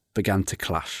masters began to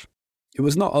clash. It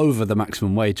was not over the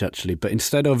maximum wage, actually, but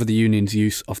instead over the union's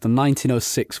use of the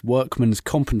 1906 Workmen's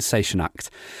Compensation Act.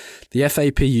 The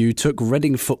FAPU took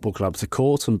Reading Football Club to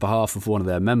court on behalf of one of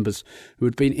their members who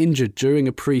had been injured during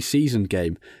a pre-season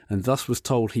game and thus was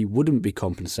told he wouldn't be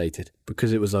compensated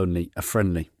because it was only a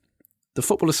friendly. The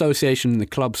Football Association and the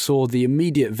club saw the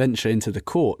immediate venture into the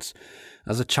courts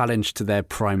as a challenge to their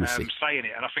primacy. Saying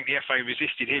it, and I think the FA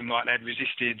resisted him like they'd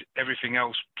resisted everything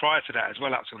else prior to that as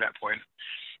well up to that point.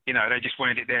 you know, they just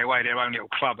wanted it their way, their own little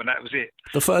club, and that was it.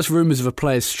 The first rumours of a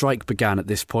players' strike began at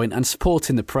this point, and support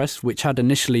in the press, which had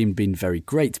initially been very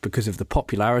great because of the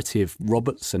popularity of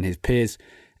Roberts and his peers,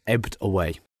 ebbed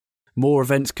away. More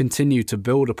events continued to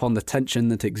build upon the tension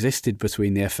that existed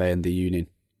between the FA and the union.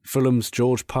 Fulham's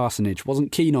George Parsonage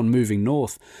wasn't keen on moving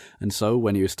north, and so,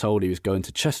 when he was told he was going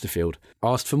to Chesterfield,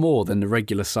 asked for more than the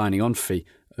regular signing-on fee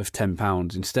of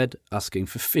 £10, instead asking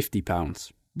for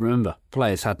 £50. Remember,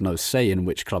 players had no say in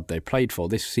which club they played for.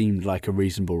 This seemed like a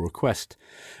reasonable request.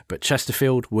 But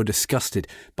Chesterfield were disgusted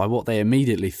by what they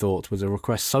immediately thought was a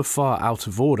request so far out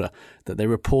of order that they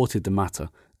reported the matter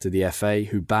to the FA,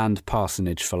 who banned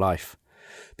Parsonage for life.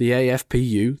 The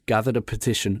AFPU gathered a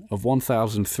petition of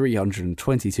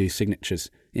 1,322 signatures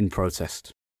in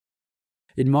protest.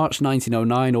 In March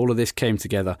 1909, all of this came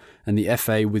together and the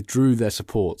FA withdrew their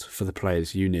support for the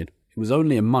Players' Union. It was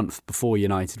only a month before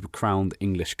United were crowned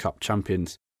English Cup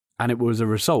champions, and it was a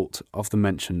result of the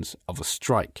mentions of a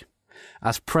strike.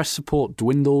 As press support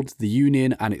dwindled, the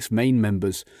union and its main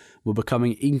members were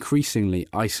becoming increasingly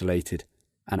isolated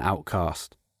and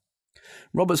outcast.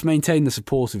 Roberts maintained the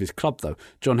support of his club though.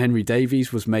 John Henry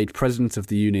Davies was made president of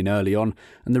the union early on,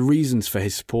 and the reasons for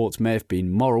his support may have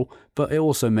been moral, but it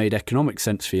also made economic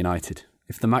sense for United.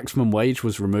 If the maximum wage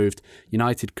was removed,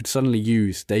 United could suddenly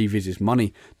use Davies'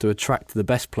 money to attract the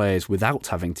best players without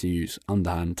having to use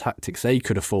underhand tactics. They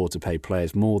could afford to pay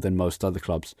players more than most other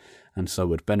clubs, and so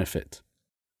would benefit.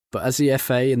 But as the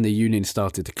FA and the union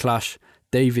started to clash,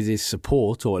 Davies'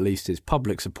 support, or at least his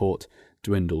public support,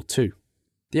 dwindled too.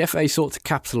 The FA sought to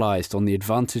capitalise on the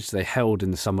advantage they held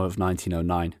in the summer of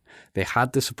 1909. They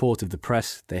had the support of the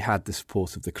press, they had the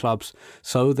support of the clubs,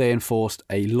 so they enforced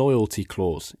a loyalty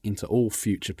clause into all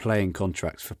future playing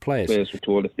contracts for players. Players were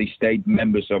told if they stayed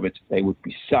members of it, they would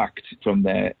be sacked from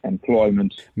their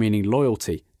employment. Meaning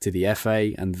loyalty to the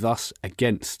FA and thus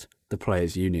against the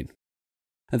Players' Union.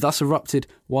 And thus erupted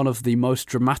one of the most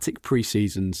dramatic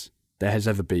pre-seasons there has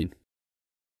ever been.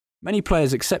 Many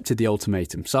players accepted the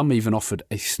ultimatum, some even offered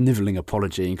a snivelling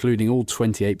apology, including all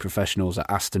 28 professionals at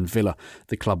Aston Villa,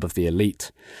 the club of the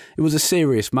elite. It was a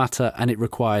serious matter and it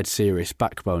required serious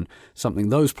backbone, something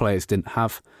those players didn't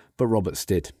have, but Roberts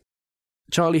did.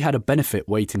 Charlie had a benefit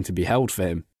waiting to be held for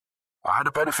him. I had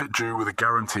a benefit due with a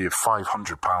guarantee of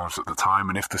 £500 at the time,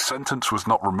 and if the sentence was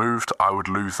not removed, I would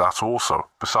lose that also,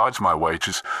 besides my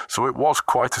wages, so it was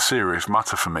quite a serious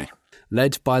matter for me.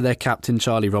 Led by their captain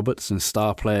Charlie Roberts and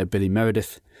star player Billy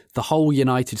Meredith, the whole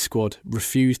United squad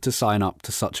refused to sign up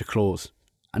to such a clause.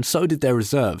 And so did their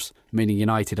reserves, meaning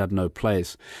United had no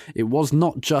players. It was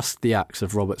not just the acts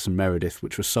of Roberts and Meredith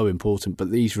which were so important,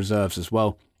 but these reserves as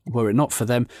well. Were it not for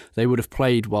them, they would have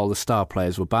played while the star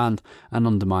players were banned and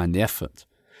undermined the effort.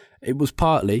 It was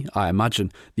partly, I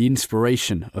imagine, the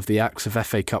inspiration of the acts of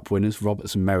FA Cup winners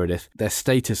Roberts and Meredith, their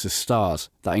status as stars,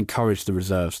 that encouraged the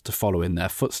reserves to follow in their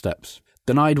footsteps.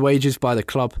 Denied wages by the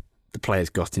club, the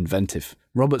players got inventive.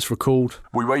 Roberts recalled,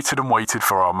 "We waited and waited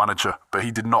for our manager, but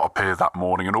he did not appear that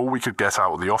morning, and all we could get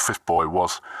out of the office boy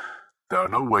was, 'There are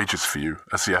no wages for you,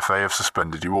 as the FA have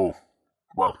suspended you all.'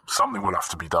 'Well, something will have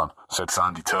to be done,' said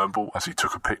Sandy Turnbull as he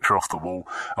took a picture off the wall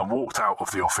and walked out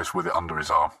of the office with it under his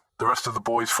arm. The rest of the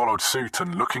boys followed suit,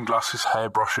 and looking glasses,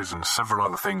 hairbrushes and several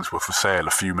other things were for sale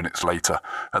a few minutes later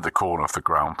at the corner of the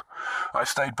ground. I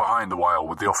stayed behind a while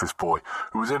with the office boy,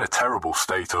 who was in a terrible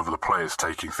state over the players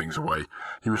taking things away.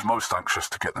 He was most anxious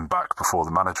to get them back before the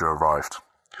manager arrived.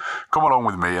 'Come along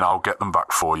with me and I'll get them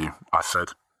back for you,' I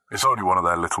said. It's only one of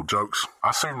their little jokes.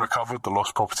 I soon recovered the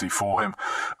lost property for him,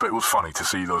 but it was funny to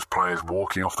see those players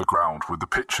walking off the ground with the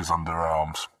pictures under their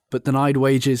arms." But denied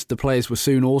wages, the players were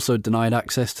soon also denied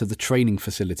access to the training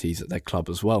facilities at their club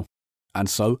as well. And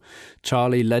so,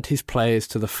 Charlie led his players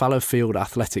to the Fallowfield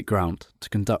Athletic Ground to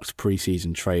conduct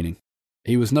pre-season training.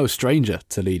 He was no stranger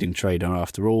to leading trainer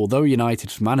after all. Though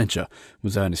United's manager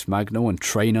was Ernest Magnell and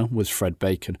trainer was Fred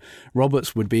Bacon,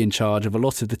 Roberts would be in charge of a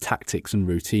lot of the tactics and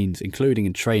routines, including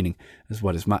in training as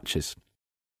well as matches.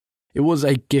 It was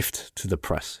a gift to the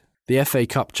press. The FA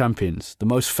Cup champions, the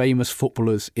most famous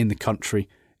footballers in the country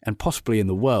and possibly in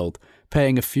the world,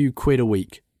 paying a few quid a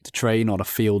week to train on a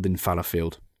field in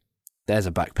Fallowfield. There's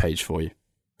a back page for you.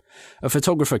 A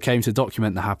photographer came to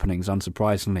document the happenings,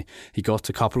 unsurprisingly. He got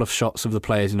a couple of shots of the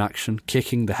players in action,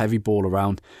 kicking the heavy ball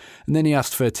around, and then he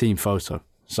asked for a team photo.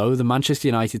 So the Manchester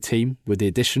United team, with the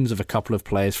additions of a couple of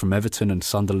players from Everton and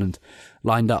Sunderland,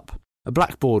 lined up. A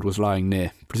blackboard was lying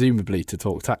near, presumably to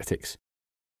talk tactics.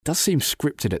 It does seem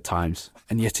scripted at times,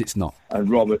 and yet it's not. And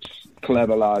Roberts,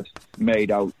 clever lad,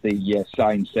 made out the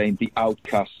sign saying the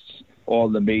outcasts. All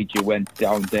the media went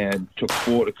down there and took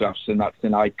photographs, and that's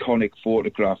an iconic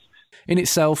photograph In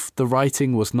itself, the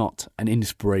writing was not an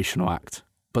inspirational act,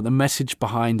 but the message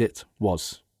behind it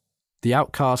was. The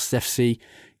Outcasts FC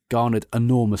garnered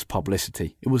enormous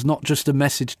publicity. It was not just a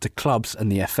message to clubs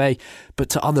and the FA, but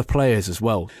to other players as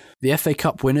well. The FA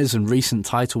Cup winners and recent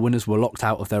title winners were locked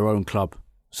out of their own club,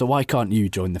 so why can't you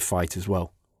join the fight as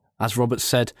well? As Roberts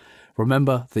said,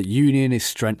 remember that union is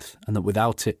strength and that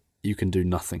without it, you can do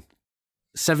nothing.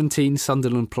 17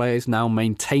 Sunderland players now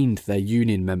maintained their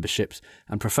union memberships,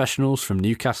 and professionals from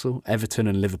Newcastle, Everton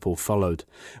and Liverpool followed.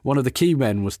 One of the key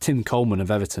men was Tim Coleman of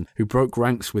Everton, who broke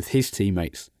ranks with his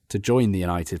teammates to join the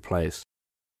United players.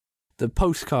 The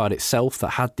postcard itself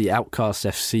that had the Outcasts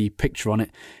FC picture on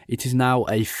it, it is now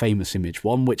a famous image,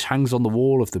 one which hangs on the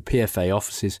wall of the PFA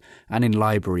offices and in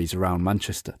libraries around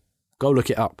Manchester. Go look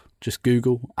it up, just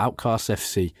Google Outcasts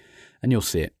FC and you'll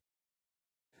see it.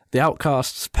 The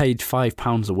Outcasts paid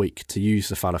 £5 a week to use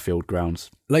the Fallowfield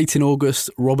grounds. Late in August,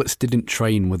 Roberts didn't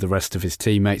train with the rest of his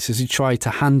teammates as he tried to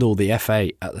handle the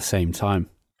FA at the same time.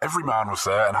 Every man was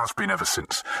there and has been ever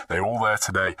since. They're all there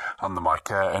today under my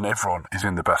care and everyone is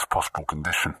in the best possible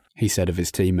condition, he said of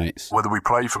his teammates. Whether we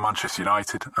play for Manchester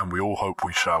United, and we all hope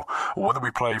we shall, or whether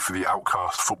we play for the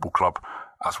Outcast Football Club,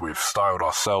 as we've styled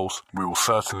ourselves, we will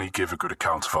certainly give a good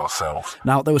account of ourselves.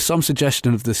 Now, there was some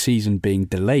suggestion of the season being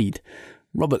delayed.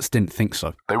 Roberts didn't think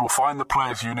so. They will find the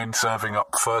Players' Union serving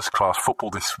up first-class football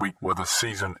this week, whether the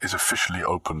season is officially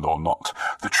opened or not.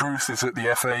 The truth is that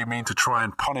the FA mean to try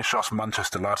and punish us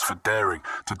Manchester lads for daring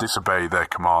to disobey their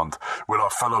command. Will our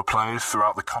fellow players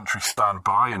throughout the country stand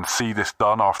by and see this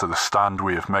done after the stand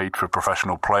we have made for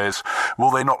professional players?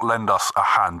 Will they not lend us a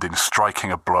hand in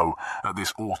striking a blow at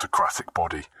this autocratic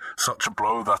body? Such a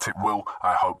blow that it will,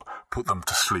 I hope, put them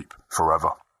to sleep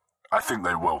forever. I think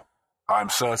they will. I am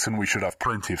certain we should have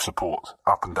plenty of support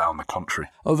up and down the country.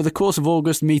 Over the course of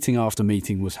August, meeting after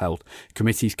meeting was held.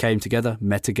 Committees came together,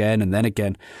 met again and then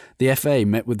again. The FA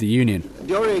met with the union.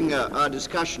 During our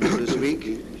discussions this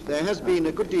week, there has been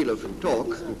a good deal of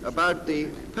talk about the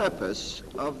purpose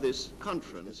of this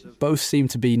conference. Both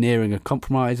seemed to be nearing a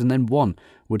compromise, and then one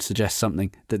would suggest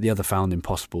something that the other found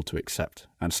impossible to accept,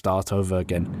 and start over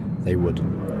again they would.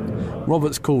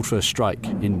 Roberts called for a strike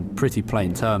in pretty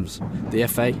plain terms. The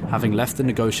FA, having left the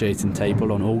negotiating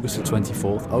table on August the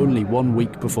 24th, only 1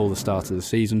 week before the start of the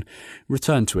season,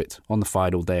 returned to it on the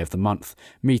final day of the month,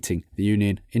 meeting the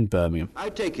union in Birmingham. I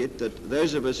take it that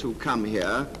those of us who come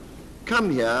here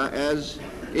as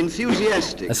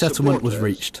enthusiastic A settlement supporters. was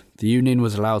reached. The union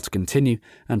was allowed to continue,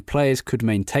 and players could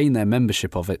maintain their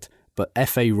membership of it, but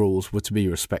FA rules were to be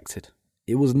respected.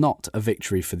 It was not a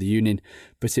victory for the union,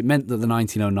 but it meant that the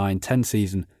 1909-10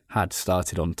 season had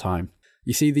started on time.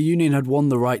 You see, the union had won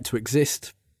the right to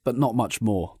exist, but not much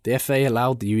more. The FA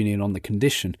allowed the union on the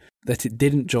condition that it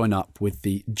didn't join up with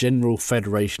the General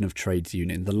Federation of Trades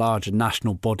Union, the larger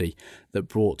national body that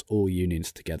brought all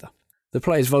unions together. The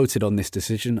players voted on this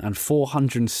decision, and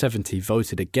 470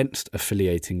 voted against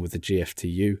affiliating with the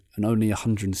GFTU and only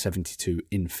 172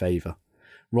 in favour.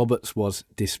 Roberts was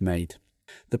dismayed.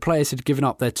 The players had given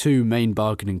up their two main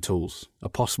bargaining tools, a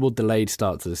possible delayed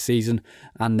start to the season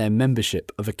and their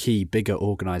membership of a key bigger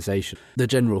organisation, the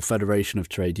General Federation of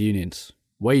Trade Unions.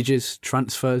 Wages,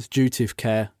 transfers, duty of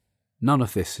care, none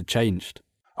of this had changed.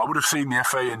 I would have seen the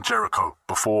FA in Jericho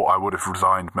before I would have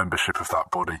resigned membership of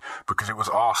that body, because it was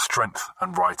our strength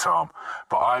and right arm,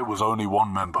 but I was only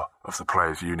one member of the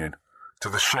Players' Union. To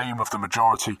the shame of the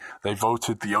majority, they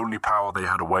voted the only power they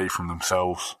had away from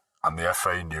themselves, and the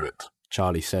FA knew it.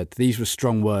 Charlie said. These were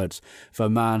strong words for a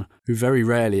man who very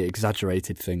rarely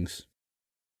exaggerated things.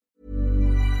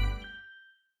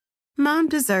 Mom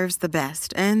deserves the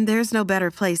best, and there's no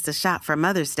better place to shop for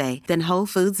Mother's Day than Whole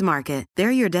Foods Market. They're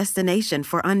your destination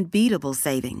for unbeatable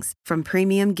savings, from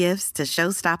premium gifts to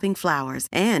show-stopping flowers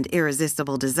and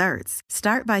irresistible desserts.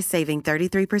 Start by saving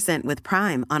 33% with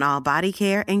Prime on all body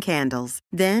care and candles.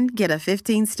 Then get a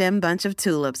 15-stem bunch of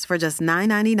tulips for just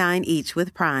 $9.99 each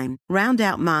with Prime. Round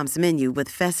out Mom's menu with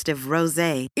festive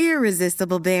rosé,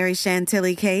 irresistible berry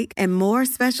chantilly cake, and more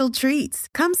special treats.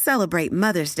 Come celebrate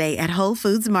Mother's Day at Whole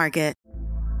Foods Market.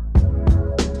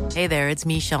 Hey there, it's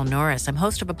Michelle Norris. I'm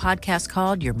host of a podcast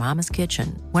called Your Mama's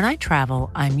Kitchen. When I travel,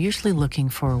 I'm usually looking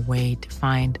for a way to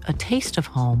find a taste of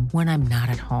home when I'm not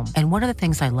at home. And one of the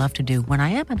things I love to do when I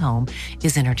am at home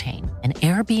is entertain. And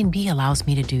Airbnb allows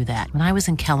me to do that. When I was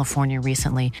in California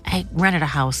recently, I rented a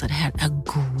house that had a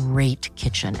great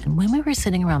kitchen. And when we were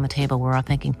sitting around the table, we were all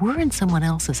thinking, we're in someone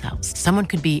else's house. Someone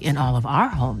could be in all of our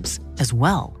homes as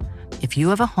well. If you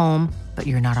have a home, but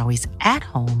you're not always at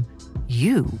home,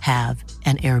 you have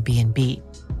an Airbnb.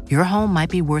 Your home might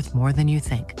be worth more than you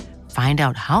think. Find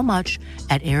out how much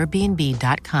at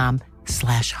airbnb.com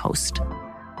radio.com/host.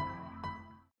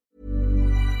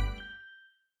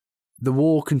 The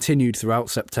war continued throughout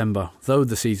September, though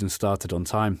the season started on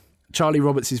time. Charlie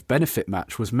Roberts' benefit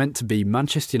match was meant to be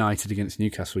Manchester United against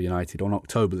Newcastle United on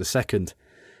October the 2nd,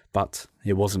 but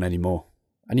it wasn't anymore.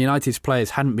 And United's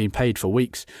players hadn't been paid for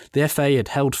weeks. The FA had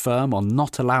held firm on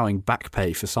not allowing back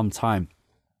pay for some time.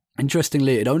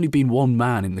 Interestingly, it had only been one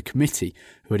man in the committee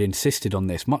who had insisted on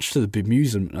this, much to the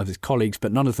bemusement of his colleagues,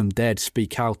 but none of them dared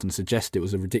speak out and suggest it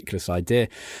was a ridiculous idea,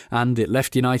 and it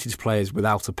left United's players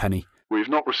without a penny. We've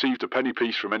not received a penny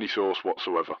piece from any source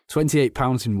whatsoever.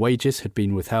 £28 in wages had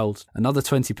been withheld, another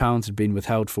 £20 had been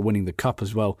withheld for winning the cup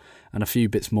as well, and a few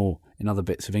bits more in other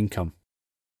bits of income.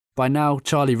 By now,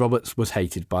 Charlie Roberts was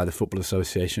hated by the Football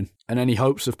Association, and any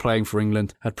hopes of playing for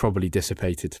England had probably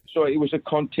dissipated. So it was a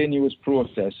continuous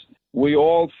process. We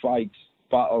all fight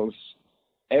battles.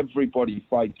 Everybody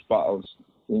fights battles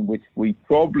in which we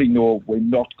probably know we're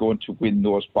not going to win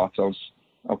those battles.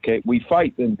 Okay, we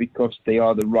fight them because they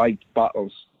are the right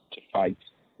battles to fight.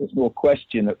 There's no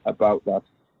question about that.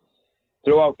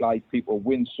 Throughout life, people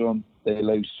win some, they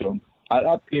lose some. At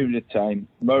that period of time,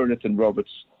 Meredith and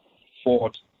Roberts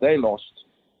fought, they lost,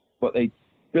 but they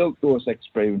built those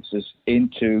experiences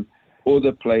into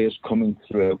other players coming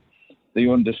through. They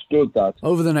understood that.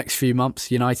 Over the next few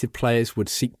months, United players would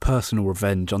seek personal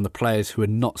revenge on the players who had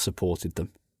not supported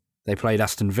them. They played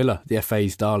Aston Villa, the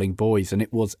FA's darling boys, and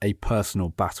it was a personal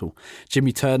battle.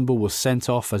 Jimmy Turnbull was sent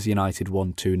off as United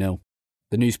won 2-0.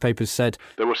 The newspapers said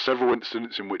there were several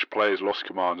incidents in which players lost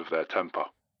command of their temper.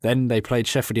 Then they played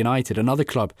Sheffield United, another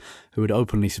club who had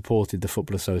openly supported the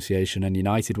Football Association, and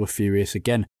United were furious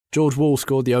again. George Wall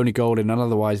scored the only goal in an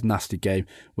otherwise nasty game,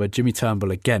 where Jimmy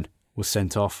Turnbull again was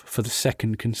sent off for the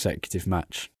second consecutive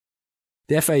match.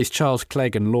 The FA's Charles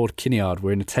Clegg and Lord Kinnaird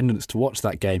were in attendance to watch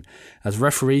that game, as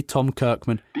referee Tom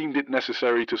Kirkman deemed it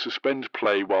necessary to suspend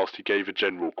play whilst he gave a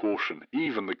general caution.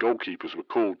 Even the goalkeepers were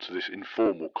called to this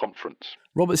informal conference.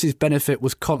 Roberts' benefit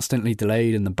was constantly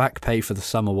delayed, and the back pay for the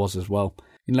summer was as well.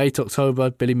 In late October,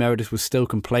 Billy Meredith was still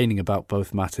complaining about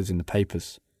both matters in the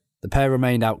papers. The pair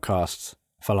remained outcasts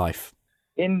for life.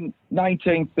 In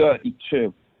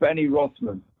 1932, Benny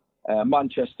Rothman, a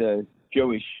Manchester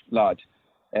Jewish lad,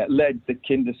 led the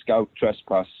Kinder Scout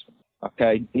trespass.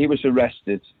 Okay, he was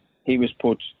arrested. He was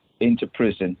put into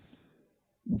prison.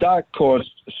 That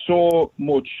caused so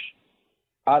much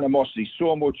animosity,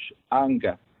 so much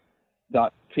anger,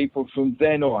 that people from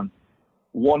then on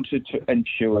wanted to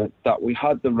ensure that we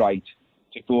had the right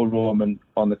to go roaming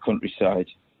on the countryside.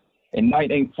 In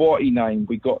 1949,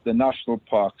 we got the National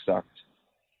Parks Act,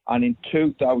 and in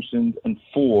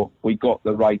 2004, we got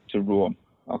the right to roam.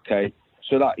 Okay,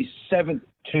 so that is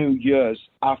 72 years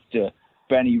after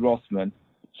Benny Rothman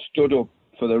stood up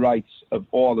for the rights of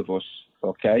all of us.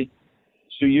 Okay,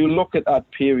 so you look at that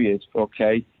period.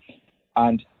 Okay,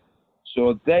 and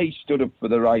so they stood up for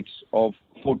the rights of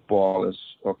footballers.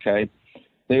 Okay.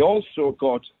 They also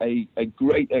got a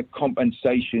greater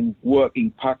compensation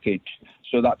working package,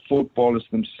 so that footballers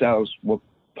themselves were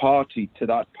party to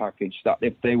that package, that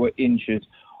if they were injured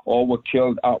or were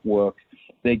killed at work,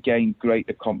 they gained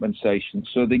greater compensation.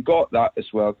 So they got that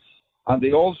as well. And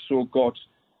they also got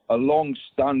a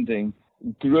long-standing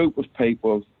group of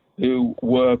people who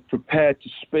were prepared to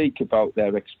speak about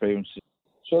their experiences.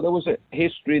 So there was a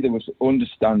history, there was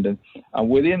understanding, and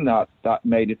within that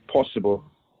made it possible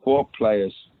for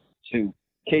players to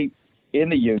keep in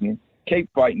the union, keep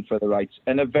fighting for the rights,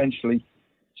 and eventually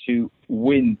to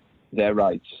win their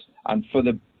rights. And for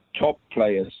the top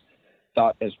players,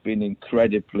 that has been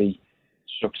incredibly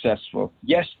successful.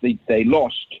 Yes, they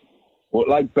lost, but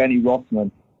like Benny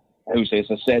Rothman, who, as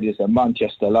I said, is a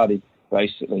Manchester laddie,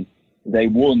 basically, they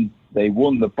won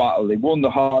the battle, they won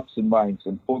the hearts and minds,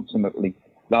 and ultimately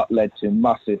that led to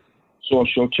massive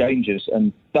social changes,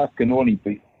 and that can only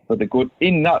be for the good.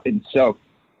 In that itself,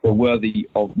 they're worthy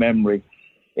of memory.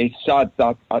 It's sad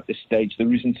that at this stage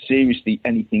there isn't seriously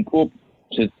anything up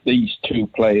to these two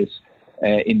players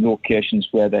in locations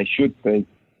where they should be,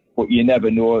 but you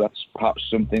never know. That's perhaps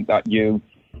something that you,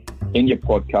 in your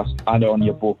podcast and on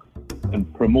your book, can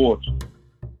promote.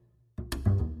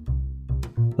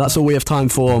 That's all we have time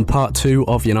for on part 2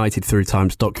 of United Through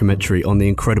Time's documentary on the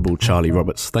incredible Charlie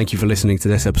Roberts. Thank you for listening to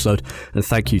this episode, and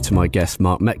thank you to my guests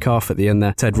Mark Metcalf at the end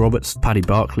there, Ted Roberts, Paddy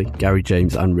Barclay, Gary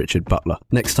James and Richard Butler.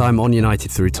 Next time on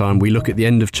United Through Time, we look at the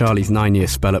end of Charlie's 9-year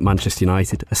spell at Manchester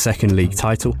United, a second league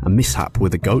title, a mishap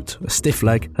with a goat, a stiff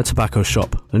leg, a tobacco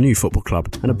shop, a new football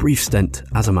club, and a brief stint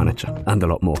as a manager, and a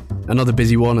lot more. Another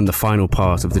busy one and the final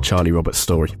part of the Charlie Roberts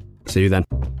story. See you then.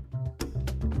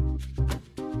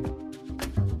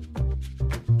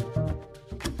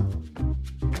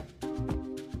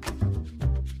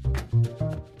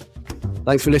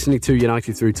 Thanks for listening to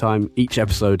United Through Time. Each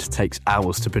episode takes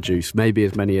hours to produce, maybe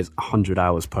as many as 100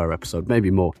 hours per episode, maybe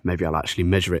more. Maybe I'll actually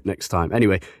measure it next time.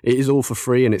 Anyway, it is all for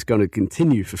free and it's going to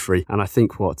continue for free. And I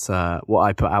think what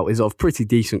I put out is of pretty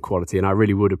decent quality, and I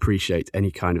really would appreciate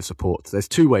any kind of support. There's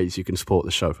two ways you can support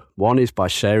the show. One is by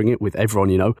sharing it with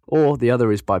everyone you know, or the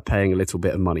other is by paying a little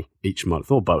bit of money each month,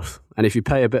 or both. And if you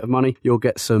pay a bit of money, you'll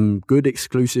get some good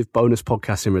exclusive bonus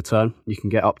podcasts in return. You can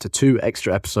get up to 2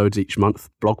 extra episodes each month,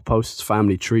 blog posts,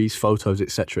 family trees, photos,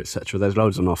 etc., etc. There's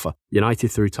loads on offer.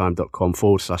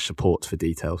 unitedthroughtime.com/support for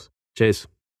details. Cheers.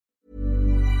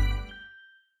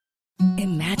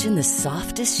 Imagine the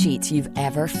softest sheets you've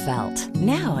ever felt.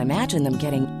 Now imagine them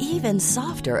getting even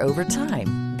softer over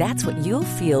time. That's what you'll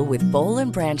feel with Boll &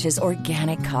 Branch's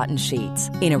organic cotton sheets.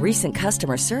 In a recent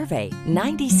customer survey,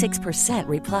 96%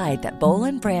 replied that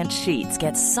Boll & Branch sheets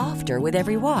get softer with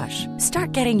every wash.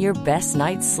 Start getting your best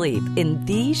night's sleep in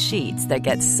these sheets that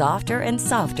get softer and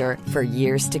softer for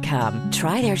years to come.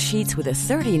 Try their sheets with a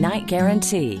 30-night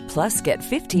guarantee. Plus, get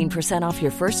 15% off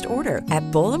your first order at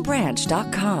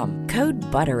bollandbranch.com. Code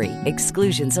BUTTERY.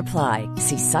 Exclusions apply.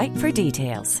 See site for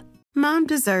details. Mom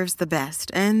deserves the best,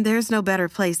 and there's no better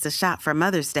place to shop for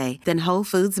Mother's Day than Whole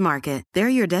Foods Market. They're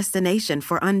your destination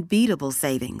for unbeatable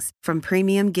savings, from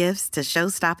premium gifts to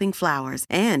show-stopping flowers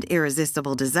and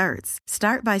irresistible desserts.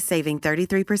 Start by saving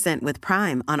 33% with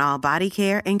Prime on all body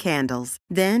care and candles.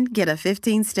 Then get a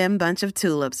 15-stem bunch of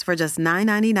tulips for just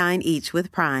 $9.99 each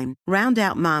with Prime. Round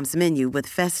out Mom's menu with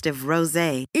festive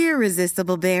rosé,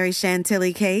 irresistible berry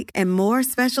chantilly cake, and more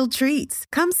special treats.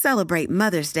 Come celebrate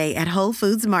Mother's Day at Whole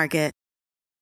Foods Market.